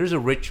 There's a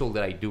ritual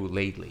that I do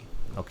lately,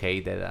 okay,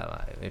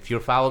 that if you're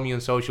following me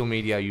on social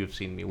media, you've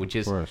seen me, which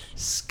is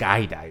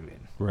skydiving.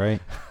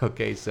 Right.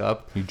 Okay,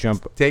 so you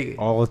jump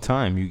all the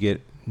time. You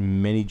get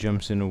many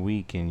jumps in a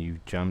week, and you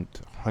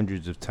jumped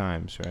hundreds of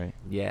times, right?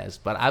 Yes,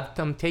 but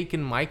I'm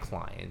taking my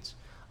clients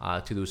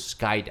to do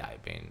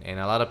skydiving. And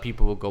a lot of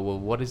people will go, well,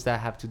 what does that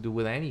have to do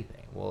with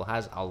anything? Well, it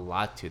has a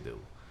lot to do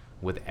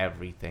with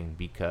everything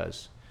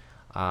because,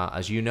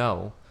 as you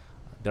know,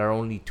 there are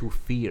only two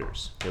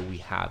fears that we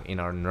have in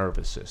our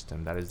nervous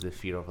system. That is the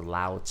fear of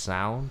loud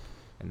sound,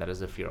 and that is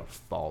the fear of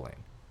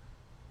falling.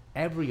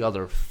 Every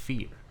other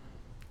fear,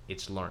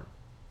 it's learned.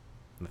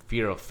 The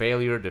fear of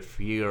failure, the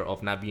fear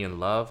of not being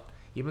loved,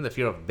 even the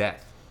fear of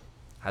death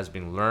has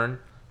been learned,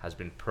 has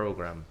been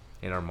programmed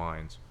in our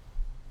minds.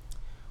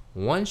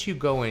 Once you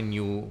go and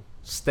you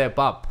step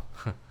up,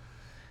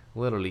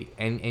 literally,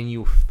 and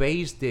you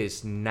face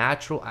this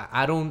natural,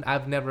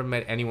 I've never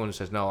met anyone who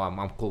says, no,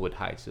 I'm cool with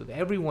heights. So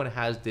everyone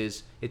has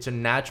this, it's a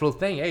natural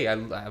thing. Hey, I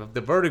have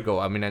the vertigo.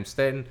 I mean, I'm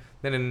standing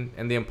then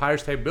in the Empire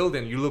State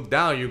Building, you look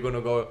down, you're going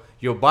to go,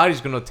 your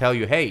body's going to tell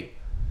you, hey,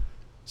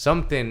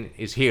 something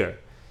is here.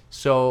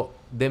 So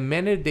the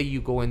minute that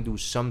you go and do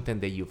something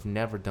that you've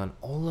never done,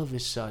 all of a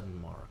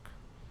sudden, Mark,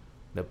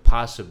 the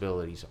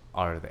possibilities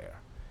are there.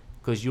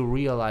 Because you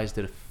realize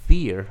that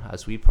fear,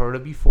 as we've heard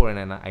it before,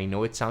 and I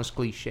know it sounds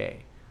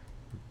cliche,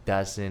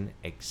 doesn't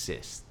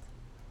exist.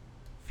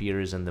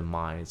 Fear is in the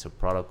mind. It's a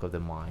product of the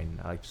mind.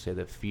 I like to say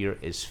that fear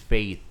is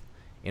faith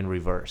in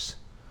reverse.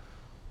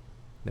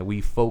 That we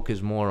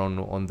focus more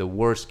on the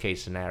worst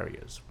case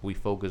scenarios. We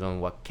focus on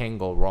what can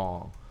go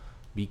wrong.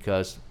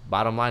 Because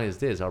bottom line is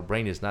this, our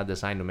brain is not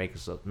designed to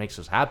makes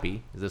us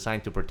happy. It's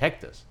designed to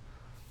protect us.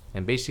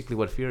 And basically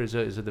what fear is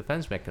a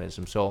defense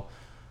mechanism. So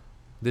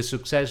the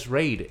success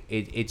rate,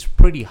 it's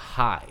pretty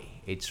high.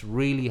 It's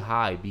really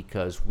high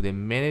because the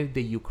minute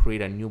that you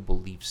create a new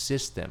belief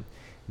system,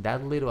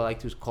 that little, I like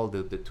to call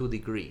the 2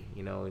 degree,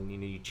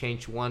 and you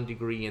change 1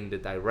 degree in the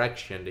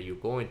direction that you're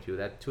going to,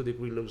 that 2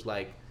 degree looks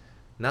like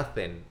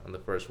nothing on the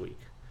first week.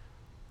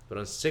 But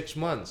on 6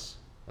 months,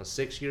 on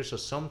 6 years, so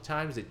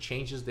sometimes the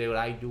changes that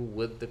I do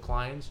with the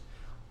clients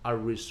are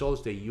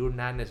results that you're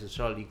not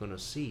necessarily going to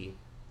see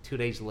 2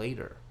 days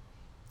later.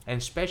 And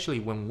especially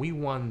when we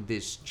want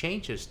these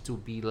changes to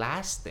be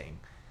lasting,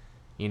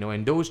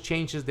 and those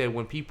changes that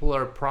when people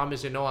are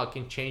promising, I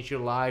can change your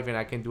life and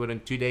I can do it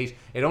in 2 days,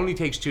 it only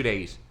takes 2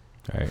 days.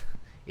 Right.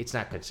 It's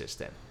not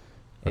consistent.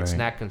 It's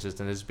not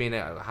consistent. It's been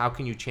how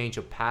can you change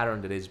a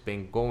pattern that has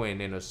been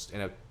going in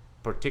a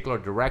particular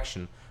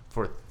direction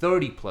for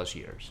 30 plus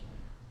years?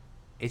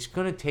 It's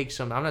going to take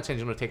some, I'm not saying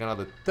it's going to take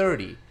another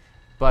 30,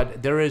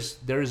 but there is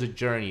a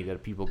journey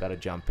that people got to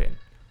jump in.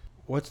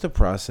 What's the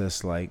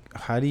process like?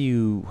 How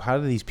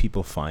do these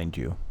people find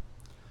you?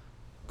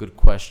 Good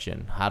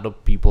question. How do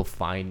people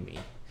find me?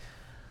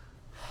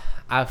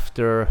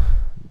 After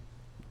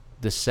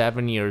the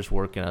 7 years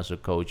working as a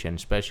coach, and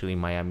especially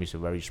Miami is a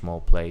very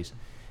small place,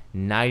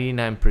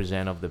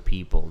 99% of the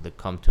people that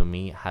come to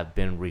me have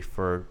been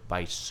referred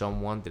by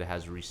someone that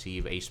has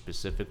received a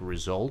specific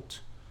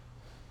result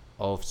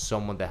of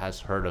someone that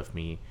has heard of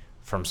me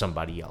from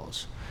somebody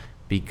else.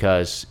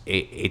 Because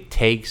it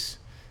takes,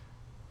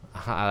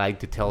 I like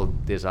to tell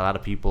this, a lot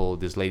of people,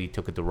 this lady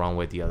took it the wrong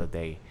way the other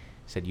day.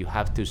 Said, you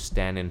have to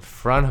stand in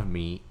front of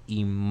me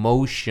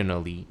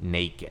emotionally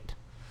naked.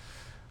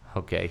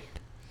 Okay?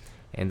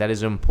 And that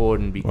is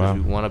important because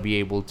we want to be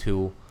able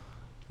to,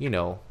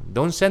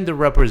 don't send the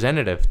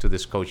representative to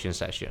this coaching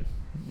session.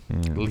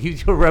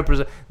 Leave your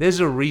representative. There's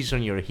a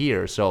reason you're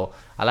here. So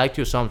I like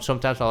to,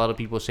 sometimes a lot of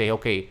people say,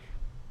 okay,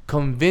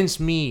 convince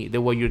me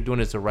that what you're doing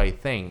is the right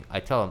thing.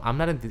 I tell them, I'm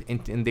not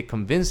in the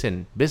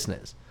convincing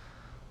business.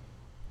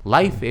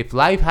 If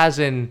life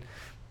hasn't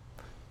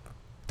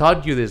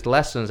taught you these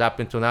lessons up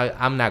until now,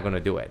 I'm not going to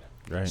do it.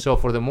 Right. So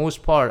for the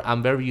most part,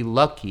 I'm very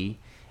lucky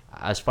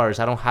as far as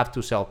I don't have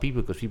to sell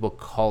people because people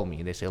call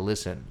me. They say,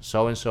 listen,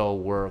 so-and-so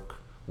work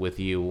with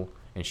you,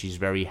 and she's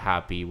very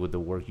happy with the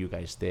work you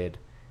guys did.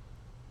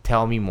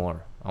 Tell me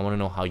more. I want to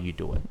know how you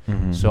do it.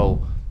 Mm-hmm.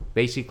 So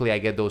basically, I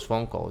get those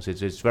phone calls.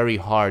 It's very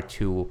hard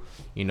to,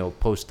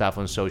 post stuff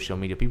on social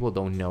media. People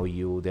don't know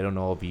you. They don't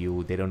know of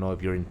you. They don't know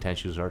if your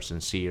intentions are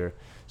sincere.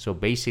 So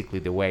basically,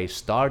 the way I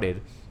started,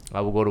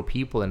 I would go to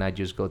people and I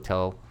just go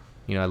tell,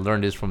 I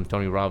learned this from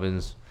Tony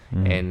Robbins,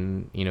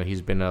 and,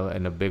 he's been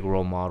in a big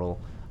role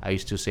model. I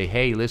used to say,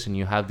 hey, listen,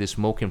 you have this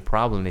smoking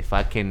problem. If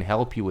I can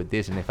help you with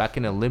this, and if I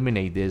can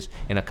eliminate this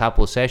in a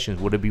couple of sessions,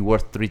 would it be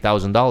worth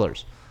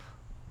 $3,000?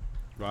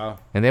 Wow.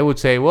 And they would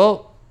say,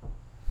 well,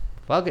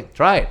 fuck it,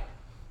 try it.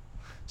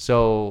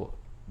 So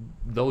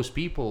those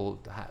people,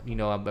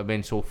 I've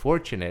been so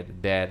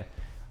fortunate that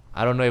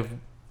I don't know if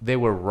they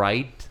were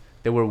right.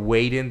 They were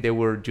waiting. They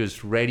were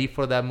just ready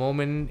for that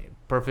moment,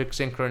 perfect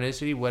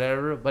synchronicity,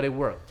 whatever, but it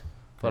worked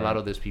for a lot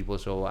of these people.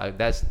 So I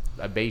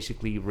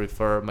basically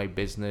refer my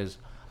business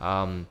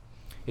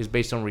is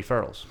based on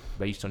referrals,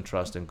 based on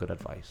trust and good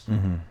advice.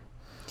 Mm-hmm.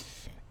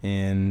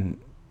 And,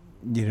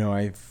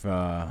 I've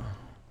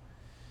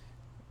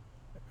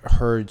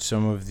heard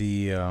some of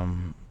the,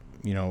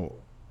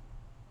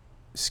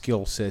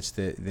 skill sets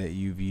that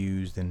you've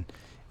used, and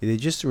they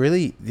just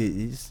really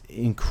it's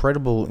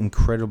incredible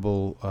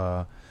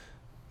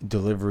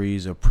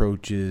deliveries,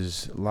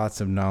 approaches,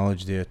 lots of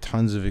knowledge there,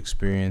 tons of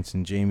experience,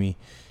 and Jamie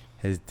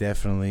has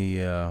definitely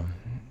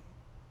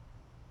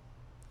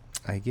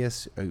I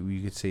guess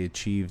you could say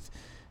achieved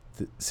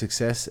the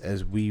success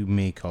as we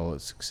may call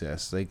it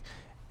success, like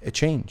a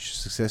change.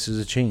 Success is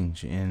a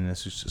change, and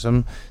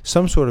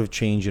some sort of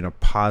change in a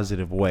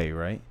positive way,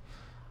 right?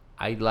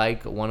 I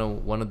like one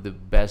of the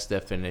best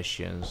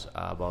definitions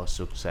about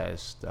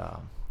success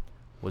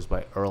was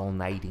by Earl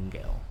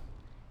Nightingale.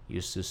 He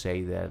used to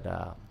say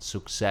that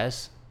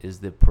success is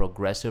the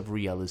progressive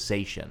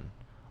realization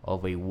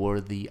of a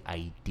worthy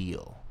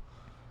ideal.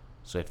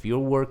 So if you're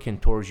working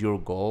towards your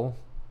goal,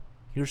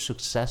 you're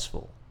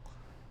successful.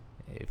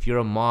 If you're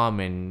a mom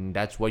and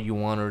that's what you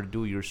want her to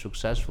do, you're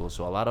successful.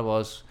 So a lot of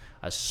us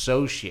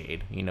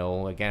associate,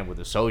 again, with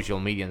the social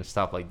media and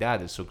stuff like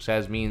that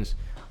success means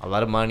a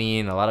lot of money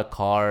and a lot of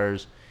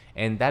cars,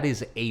 and that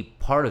is a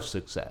part of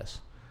success,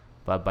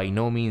 but by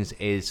no means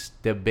is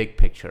the big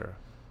picture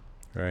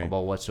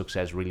about what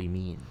success really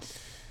means.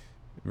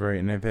 Right,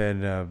 and I've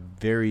had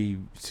very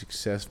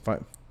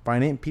successful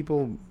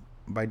people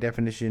by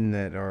definition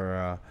that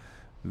are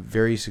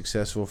very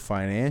successful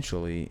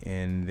financially,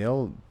 and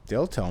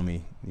they'll tell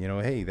me,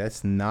 hey,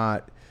 it's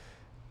not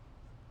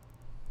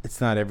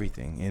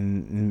everything.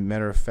 And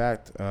matter of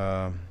fact,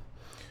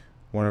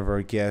 one of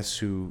our guests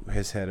who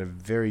has had a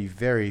very,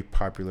 very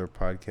popular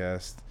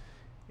podcast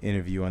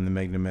interview on the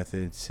Magna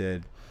Method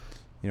said,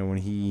 when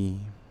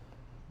he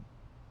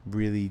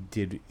really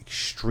did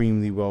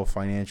extremely well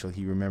financially,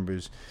 he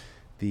remembers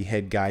the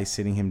head guy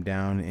sitting him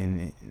down,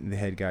 and the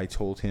head guy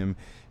told him,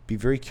 be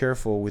very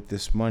careful with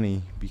this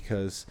money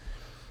because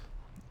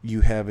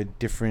you have a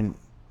different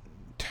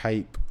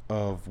type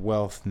of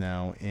wealth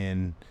now,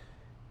 and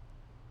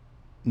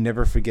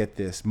never forget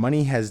this.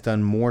 Money has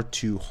done more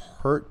to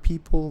hurt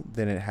people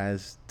than it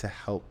has to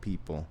help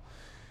people.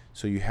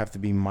 So you have to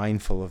be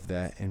mindful of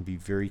that and be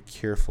very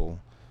careful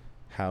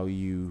how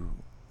you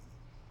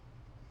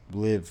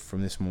live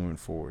from this moment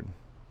forward.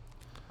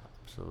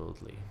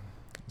 Absolutely.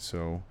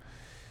 So,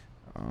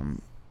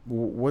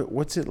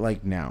 what's it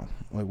like now?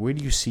 Like, where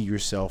do you see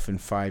yourself in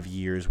 5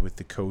 years with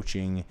the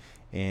coaching,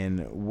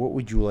 and what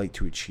would you like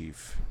to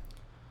achieve?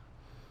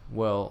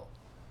 Well,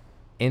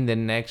 in the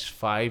next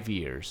 5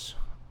 years,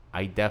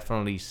 I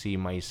definitely see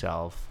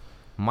myself.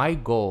 My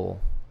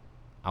goal,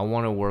 I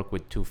want to work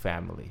with 2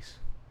 families,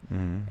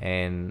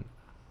 and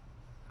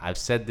I've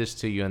said this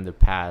to you in the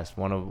past.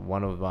 One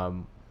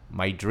of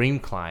my dream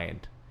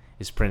client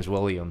is Prince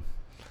William.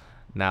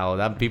 Now, a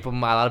lot of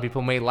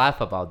people may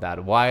laugh about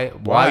that. Why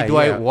do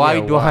I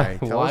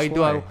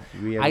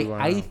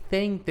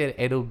think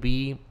that it'll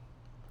be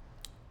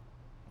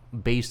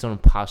based on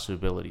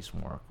possibilities,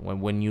 Mark.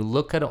 When you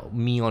look at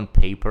me on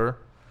paper,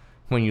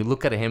 when you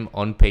look at him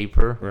on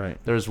paper, right,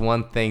 there's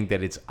one thing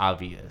that it's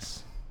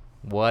obvious.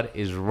 What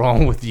is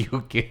wrong with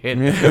you, kid?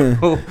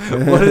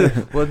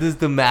 what is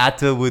the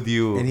matter with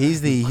you? And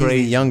he's the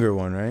younger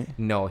one, right?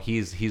 No,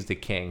 he's the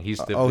king. He's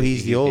the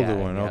older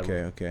one.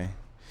 Yeah. Okay.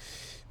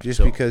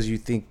 Just because you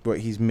think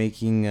he's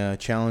making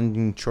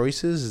challenging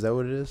choices, is that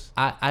what it is?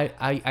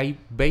 I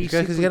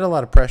basically, because he's got a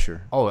lot of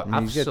pressure. Oh,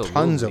 absolutely. He's got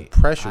tons of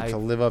pressure to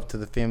live up to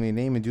the family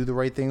name and do the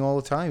right thing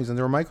all the time. He's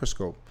under a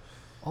microscope.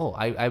 Oh,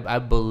 I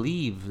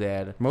believe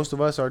that most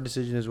of us, our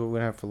decision is what we're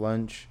gonna have for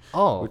lunch.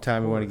 Oh, what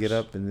time we want to get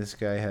up, and this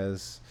guy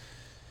has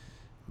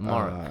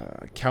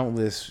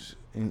countless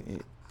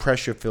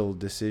pressure-filled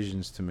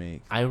decisions to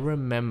make. I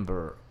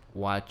remember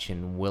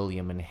watching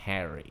William and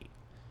Harry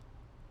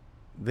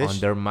on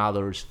their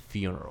mother's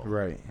funeral,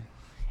 right?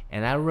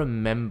 And I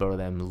remember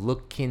them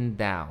looking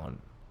down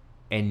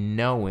and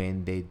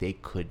knowing that they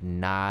could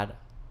not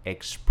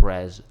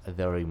express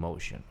their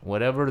emotion,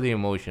 whatever the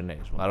emotion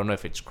is. I don't know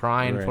if it's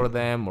crying for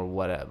them or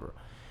whatever,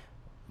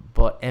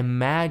 but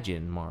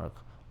imagine, Mark,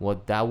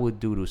 what that would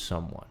do to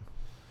someone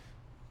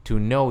to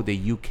know that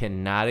you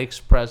cannot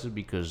express it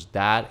because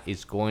that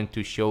is going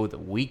to show the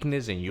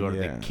weakness and you're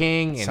the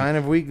king. And sign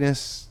of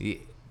weakness.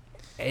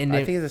 And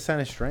I think it's a sign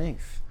of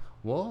strength.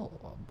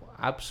 Well,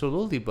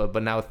 absolutely,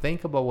 but now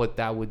think about what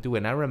that would do.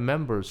 And I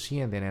remember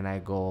seeing that, and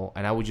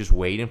I was just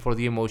waiting for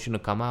the emotion to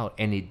come out,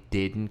 and it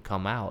didn't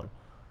come out.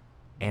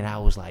 And I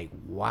was like,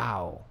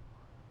 wow.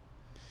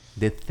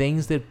 The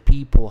things that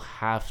people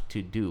have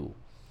to do.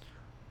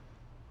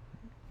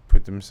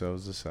 Put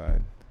themselves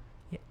aside.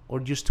 Yeah, or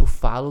just to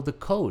follow the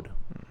code.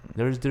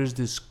 There's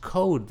this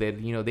code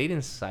that, they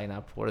didn't sign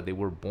up for. They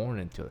were born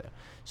into it.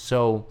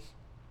 So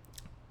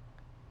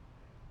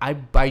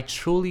I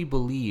truly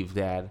believe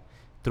that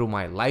through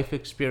my life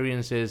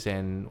experiences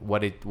and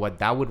what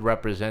that would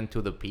represent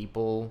to the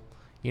people,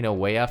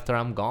 way after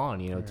I'm gone,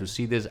 to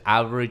see this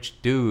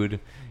average dude,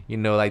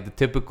 like the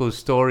typical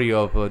story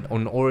of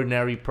an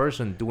ordinary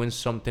person doing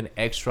something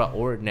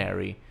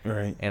extraordinary.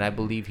 Right. And I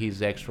believe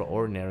he's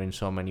extraordinary in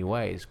so many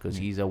ways because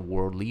he's a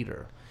world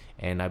leader.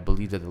 And I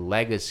believe that the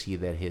legacy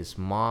that his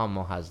mom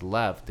has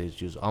left is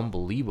just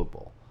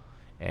unbelievable.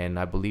 And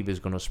I believe it's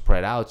going to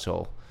spread out.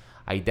 So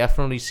I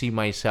definitely see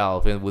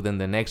myself within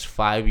the next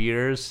 5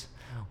 years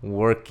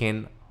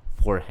working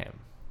for him.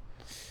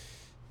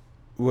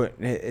 What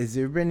has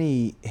there been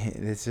any?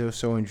 That's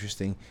so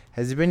interesting.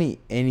 Has there been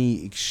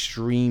any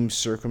extreme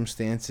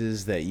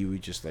circumstances that you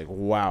would just like,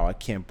 wow, I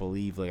can't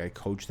believe like I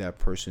coached that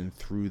person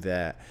through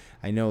that.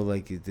 I know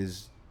like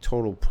there's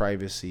total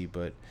privacy,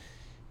 but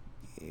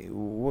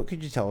what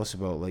could you tell us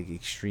about like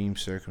extreme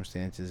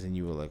circumstances and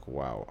you were like,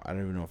 wow, I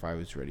don't even know if I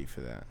was ready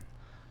for that.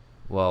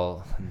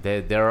 Well,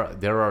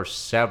 there are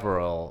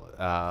several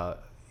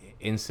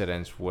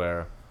incidents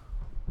where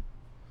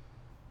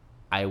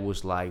I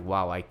was like,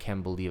 wow, I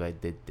can't believe I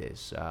did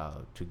this.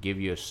 To give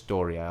you a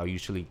story, I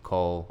usually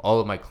call all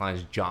of my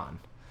clients John.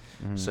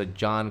 Mm-hmm. So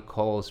John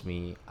calls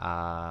me,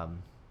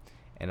 and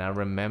I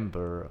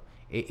remember,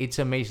 it's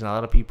amazing. A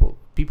lot of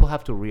people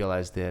have to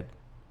realize that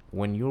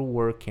when you're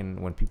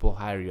working, when people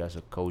hire you as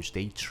a coach,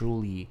 they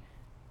truly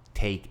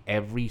take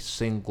every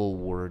single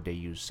word that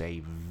you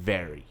say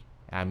very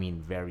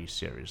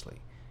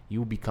seriously.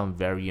 You become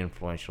very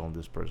influential in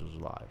this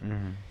person's life.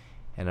 Mm-hmm.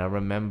 And I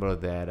remember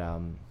that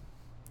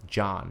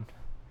John,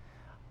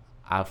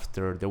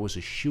 after there was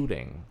a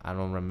shooting, I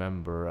don't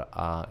remember,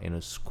 in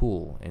a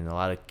school, and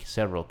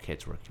several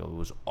kids were killed. It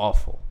was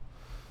awful,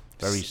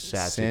 very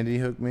sad. Sandy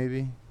Hook,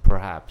 maybe?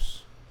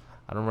 Perhaps.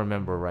 I don't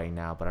remember right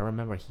now, but I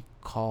remember he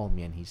called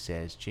me and he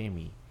says,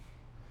 Jamie,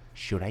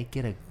 should I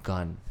get a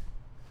gun?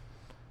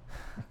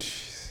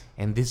 Jeez.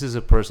 And this is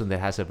a person that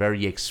has a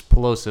very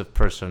explosive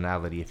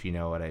personality, if you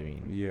know what I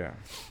mean. Yeah.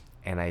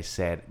 And I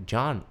said,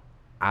 John,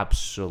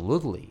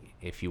 absolutely,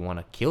 if you want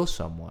to kill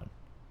someone.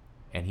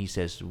 And he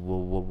says, well,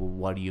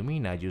 what do you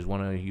mean? I just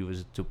want to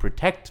use it to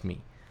protect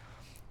me.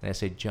 And I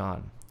said,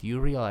 John, do you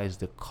realize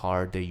the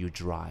car that you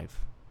drive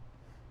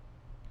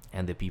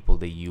and the people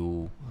that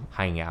you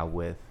hang out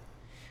with?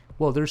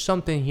 Well, there's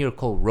something here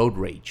called road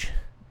rage.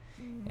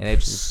 And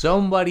if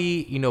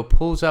somebody,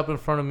 pulls up in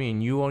front of me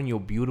and you on your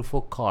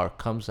beautiful car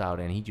comes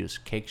out and he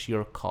just kicks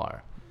your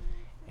car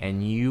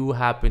and you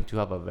happen to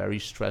have a very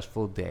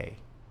stressful day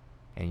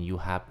and you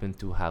happen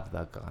to have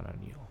that gun on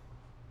you,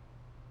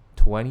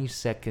 20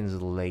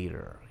 seconds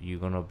later, you're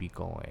going to be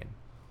going,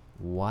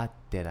 what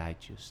did I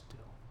just do?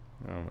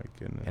 Oh, my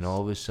goodness. And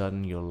all of a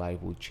sudden, your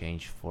life will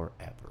change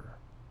forever.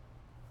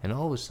 And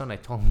all of a sudden, I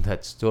told him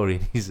that story,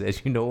 and he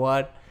says, you know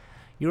what?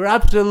 You're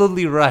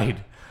absolutely right.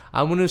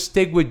 I'm going to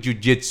stick with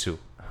jiu-jitsu.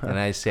 And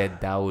I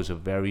said, that was a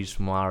very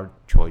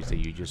smart choice that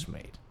you just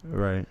made.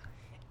 Right.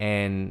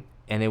 And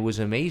it was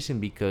amazing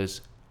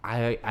because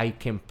I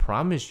can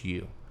promise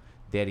you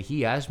that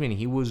he asked me and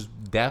he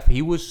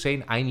was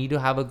saying, I need to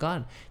have a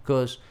gun.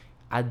 Because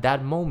at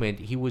that moment,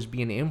 he was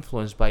being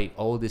influenced by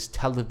all this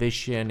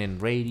television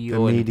and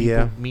radio. The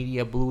media. And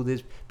media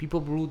people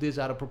blew this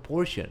out of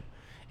proportion.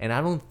 And I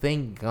don't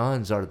think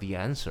guns are the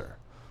answer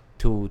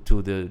to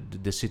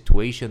the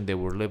situation that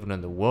we're living in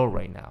the world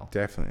right now.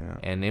 Definitely not.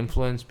 And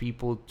influence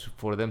people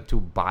for them to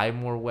buy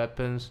more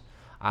weapons.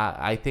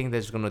 I think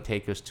that's going to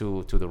take us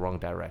to the wrong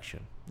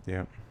direction.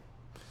 Yeah.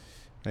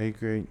 I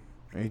agree.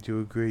 I do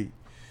agree.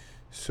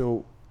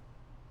 So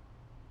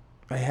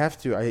I have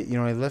to, I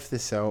left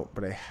this out,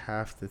 but I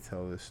have to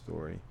tell this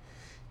story.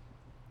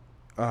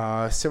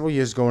 Several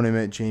years ago when I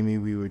met Jamie,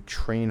 we would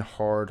train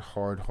hard,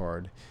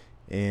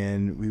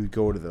 and we would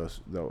go to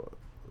the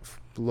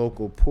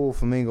local pool,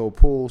 Flamingo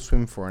pool,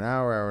 swim for an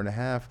hour and a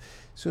half.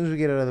 As soon as we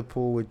get out of the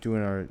pool, we're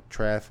doing our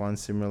triathlon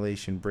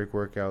simulation break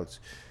workouts.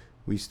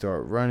 We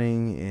start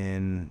running,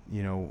 and,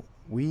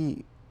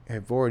 we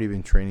have already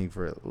been training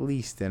for at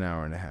least an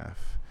hour and a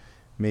half,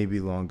 maybe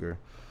longer.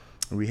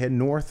 We head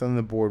north on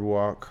the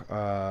boardwalk,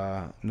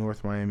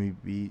 North Miami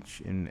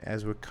Beach, and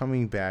as we're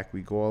coming back,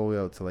 we go all the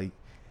way out to like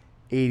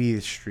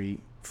 80th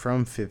Street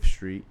from 5th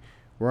Street.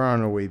 We're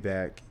on our way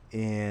back,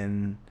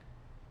 and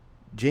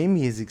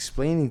Jamie is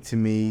explaining to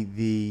me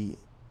the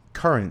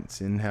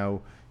currents and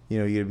how, you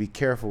got to be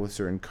careful with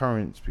certain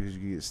currents because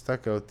you get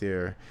stuck out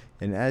there.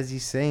 And as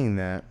he's saying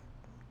that,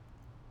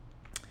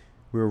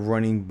 we're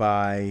running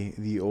by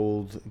the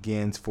old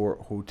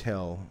Gansevoort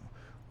Hotel,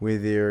 where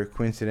there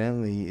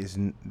coincidentally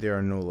there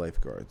are no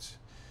lifeguards.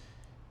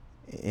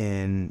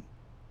 And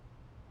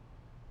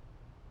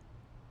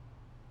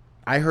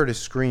I heard a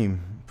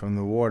scream from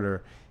the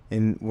water,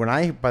 and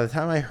by the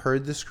time I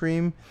heard the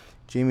scream,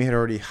 Jamie had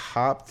already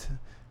hopped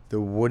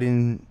the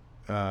wooden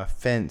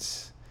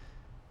fence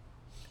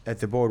at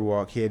the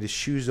boardwalk. He had his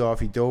shoes off,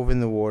 he dove in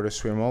the water,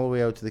 swam all the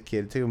way out to the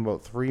kid. It took him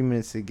about 3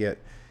 minutes to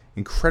get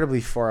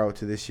incredibly far out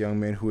to this young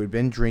man who had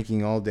been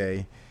drinking all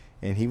day.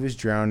 And he was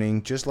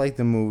drowning, just like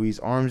the movies,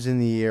 arms in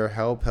the air,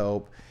 help,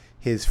 help.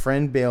 His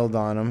friend bailed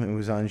on him and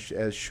was on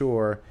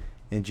shore,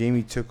 and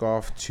Jamie took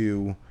off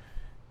to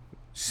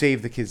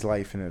save the kid's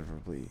life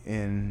inevitably.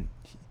 And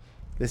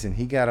listen,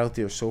 he got out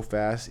there so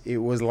fast, it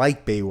was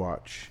like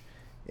Baywatch.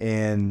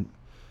 And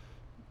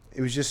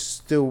it was just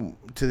still,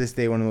 to this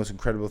day, one of the most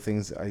incredible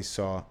things I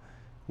saw.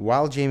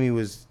 While Jamie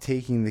was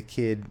taking the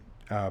kid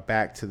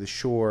back to the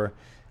shore,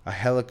 a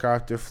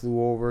helicopter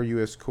flew over,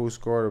 U.S.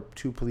 Coast Guard,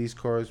 2 police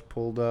cars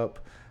pulled up.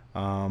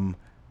 A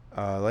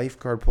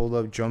lifeguard pulled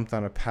up, jumped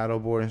on a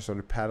paddleboard, and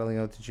started paddling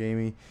out to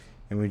Jamie.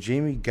 And when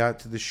Jamie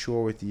got to the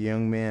shore with the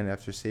young man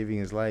after saving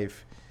his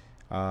life,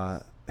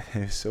 it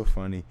was so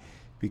funny.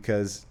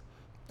 because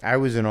I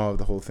was in awe of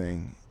the whole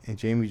thing. And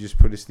Jamie just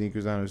put his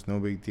sneakers on. It was no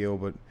big deal.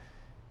 But,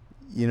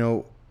 you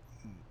know,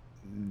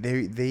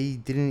 they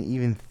didn't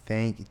even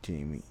thank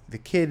Jamie. The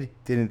kid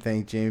didn't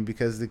thank Jamie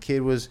because the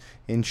kid was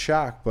in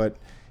shock. But,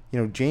 you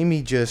know,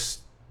 Jamie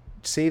just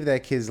saved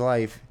that kid's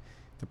life.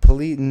 The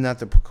police, not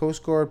the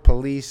Coast Guard,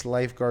 police,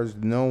 lifeguards,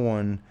 no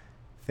one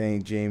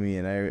thanked Jamie.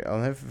 And I'll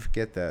never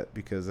forget that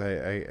because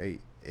I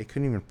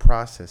couldn't even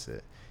process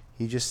it.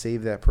 He just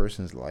saved that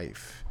person's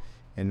life.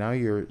 And now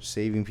you're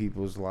saving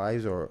people's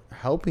lives or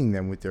helping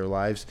them with their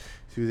lives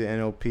through the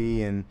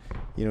NLP, and,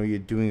 you know, you're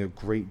doing a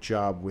great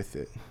job with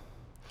it.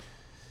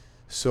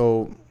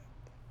 So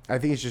I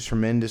think it's just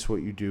tremendous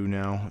what you do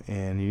now,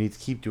 and you need to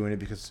keep doing it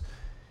because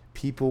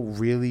people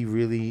really,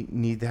 really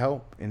need the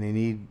help, and they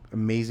need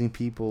amazing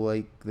people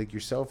like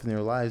yourself in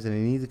their lives, and they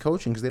need the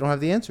coaching because they don't have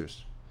the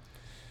answers.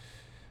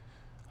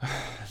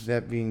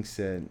 That being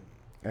said,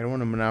 I don't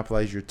want to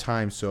monopolize your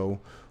time, so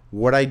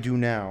what I do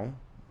now,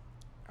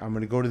 I'm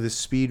going to go to the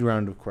speed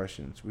round of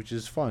questions, which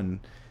is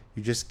fun.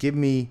 You just give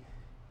me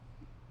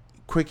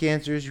quick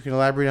answers. You can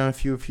elaborate on a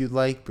few if you'd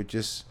like, but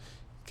just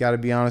got to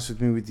be honest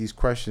with me with these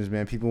questions,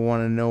 man. People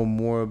want to know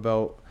more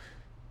about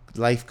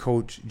life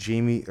coach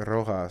Jamie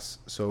Rojas.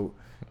 So,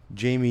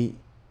 Jamie,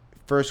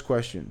 first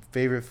question.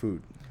 Favorite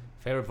food?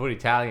 Favorite food,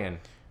 Italian.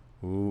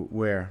 Ooh,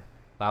 where?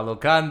 La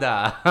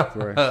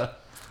Locanda.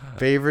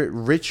 Favorite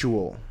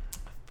ritual?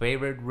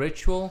 Favorite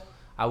ritual?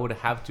 I would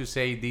have to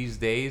say these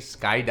days,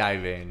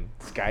 skydiving.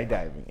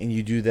 Skydiving. And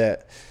you do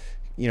that,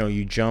 you know,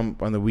 you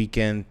jump on the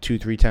weekend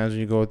 2-3 times when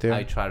you go out there?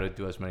 I try to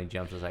do as many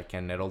jumps as I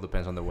can. It all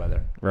depends on the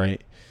weather.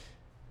 Right.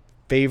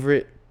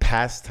 Favorite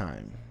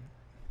pastime?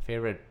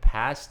 Favorite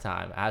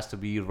pastime has to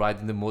be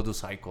riding the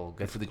motorcycle.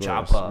 Get to the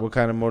chopper. What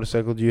kind of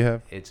motorcycle do you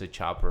have? It's a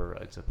chopper.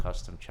 It's a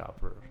custom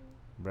chopper.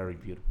 Very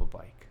beautiful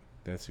bike.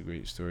 That's a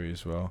great story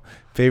as well.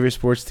 Favorite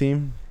sports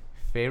team?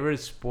 Favorite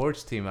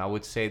sports team? I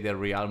would say the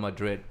Real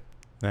Madrid.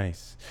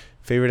 Nice.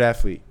 Favorite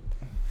athlete?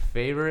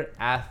 Favorite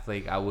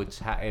athlete?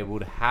 It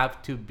would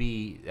have to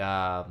be.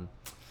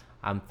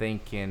 I'm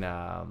thinking.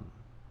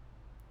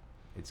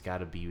 It's got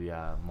to be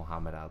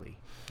Muhammad Ali.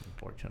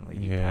 Unfortunately,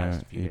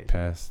 he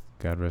passed.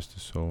 God rest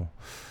his soul.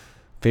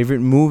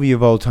 Favorite movie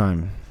of all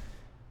time?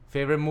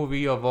 Favorite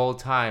movie of all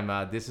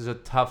time? This is a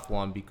tough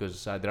one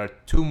because there are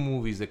two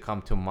movies that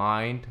come to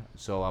mind.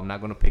 So I'm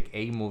not going to pick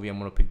a movie. I'm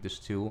going to pick these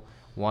two.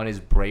 One is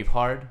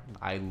Braveheart.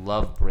 I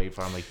love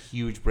Braveheart. I'm a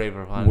huge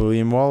Braveheart fan.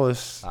 William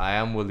Wallace. I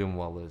am William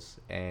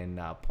Wallace.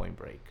 And Point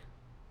Break.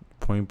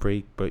 Point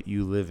Break, but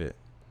you live it.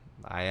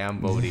 I am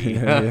Bodhi.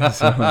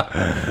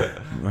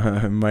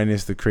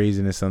 Minus the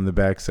craziness on the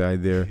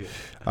backside there.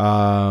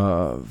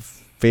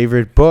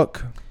 Favorite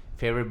book?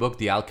 Favorite book,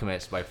 The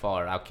Alchemist, by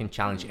far. I can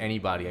challenge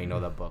anybody. I know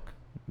that book.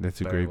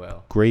 That's a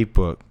great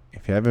book.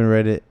 If you haven't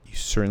read it, you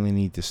certainly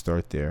need to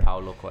start there.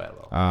 Paulo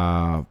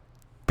Coelho.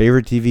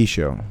 Favorite TV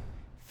show?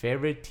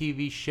 Favorite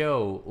TV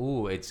show?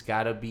 Ooh, it's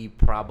gotta be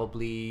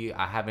probably.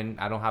 I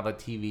don't have a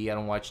TV. I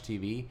don't watch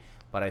TV,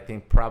 but I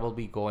think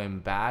probably going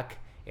back,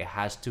 it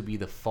has to be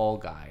The Fall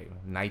Guy,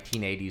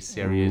 1980s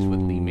series with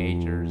Lee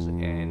Majors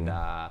and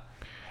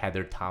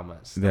Heather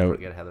Thomas. Don't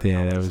forget Heather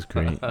Thomas. That was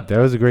great. That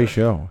was a great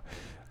show.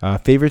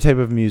 Favorite type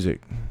of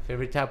music?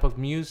 Favorite type of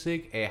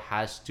music? It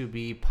has to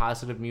be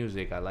positive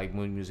music. I like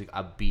mood music,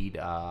 upbeat.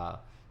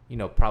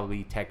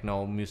 Probably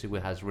techno music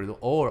that has rhythm.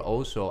 Or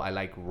also, I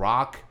like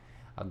rock.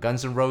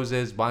 Guns N'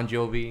 Roses, Bon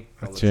Jovi.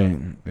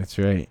 That's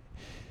right.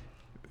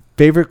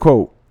 Favorite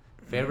quote?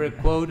 Favorite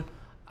quote?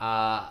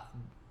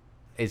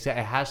 It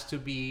has to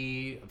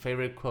be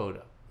favorite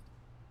quote.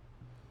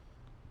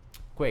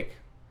 Quick.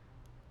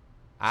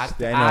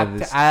 Act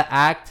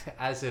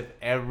as if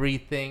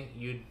everything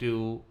you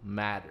do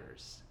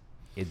matters.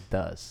 It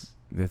does.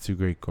 That's a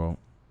great quote.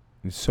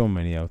 There's so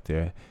many out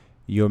there.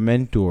 Your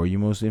mentor,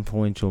 your most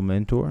influential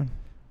mentor?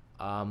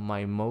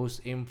 My most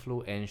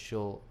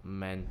influential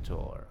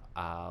mentor.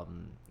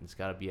 It's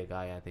got to be a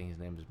guy. I think his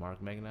name is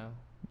Mark Megna.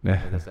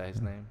 Is that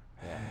his name?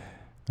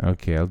 Yeah.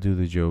 Okay, I'll do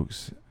the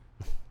jokes.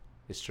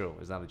 It's true.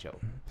 It's not a joke.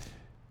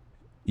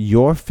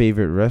 Your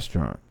favorite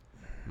restaurant?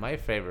 My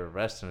favorite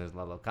restaurant is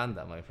La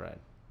Locanda, my friend.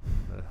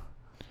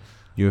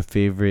 Your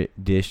favorite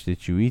dish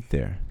that you eat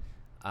there?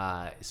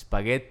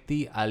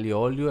 Spaghetti aglio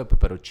olio e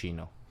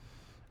peperoncino.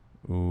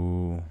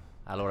 Ooh.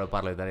 Allora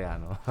parlo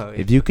italiano.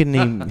 If you can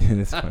name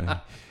that's funny.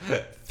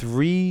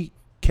 3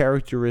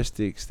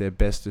 characteristics that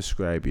best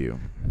describe you.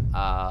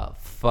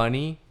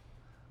 Funny.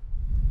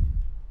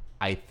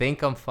 I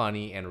think I'm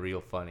funny and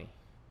real funny.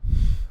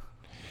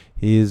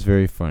 He is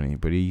very funny,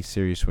 but he's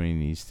serious when he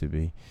needs to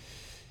be.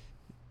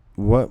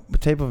 What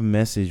type of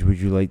message would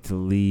you like to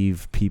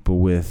leave people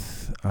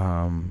with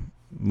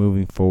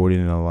moving forward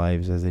in their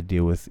lives as they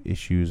deal with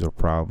issues or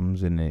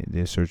problems and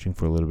they're searching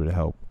for a little bit of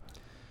help?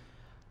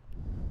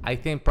 I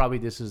think probably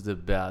this is the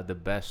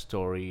best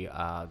story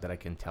that I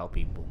can tell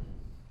people.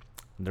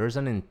 There's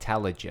an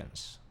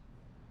intelligence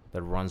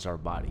that runs our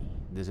body.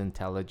 This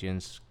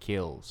intelligence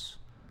kills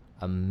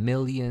 1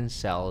 million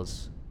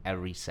cells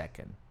every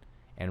second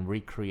and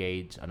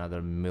recreates another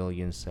 1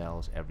 million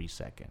cells every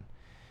second.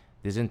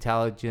 This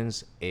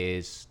intelligence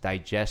is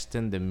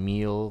digesting the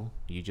meal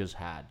you just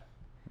had,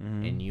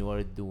 and you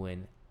are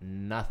doing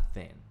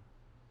nothing.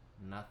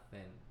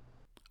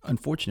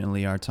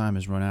 Unfortunately, our time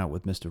has run out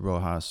with Mr.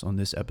 Rojas on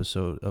this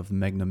episode of the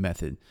Megna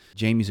Method.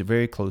 Jamie's a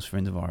very close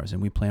friend of ours,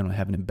 and we plan on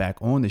having him back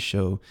on the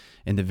show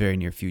in the very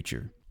near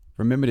future.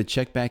 Remember to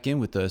check back in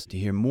with us to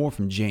hear more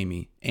from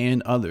Jamie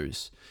and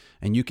others,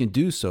 and you can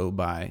do so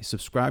by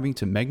subscribing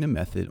to Megna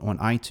Method on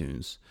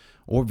iTunes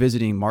or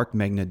visiting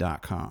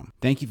markmegna.com.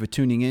 Thank you for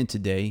tuning in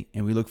today,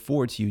 and we look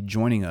forward to you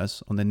joining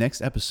us on the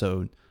next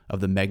episode of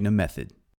the Megna Method.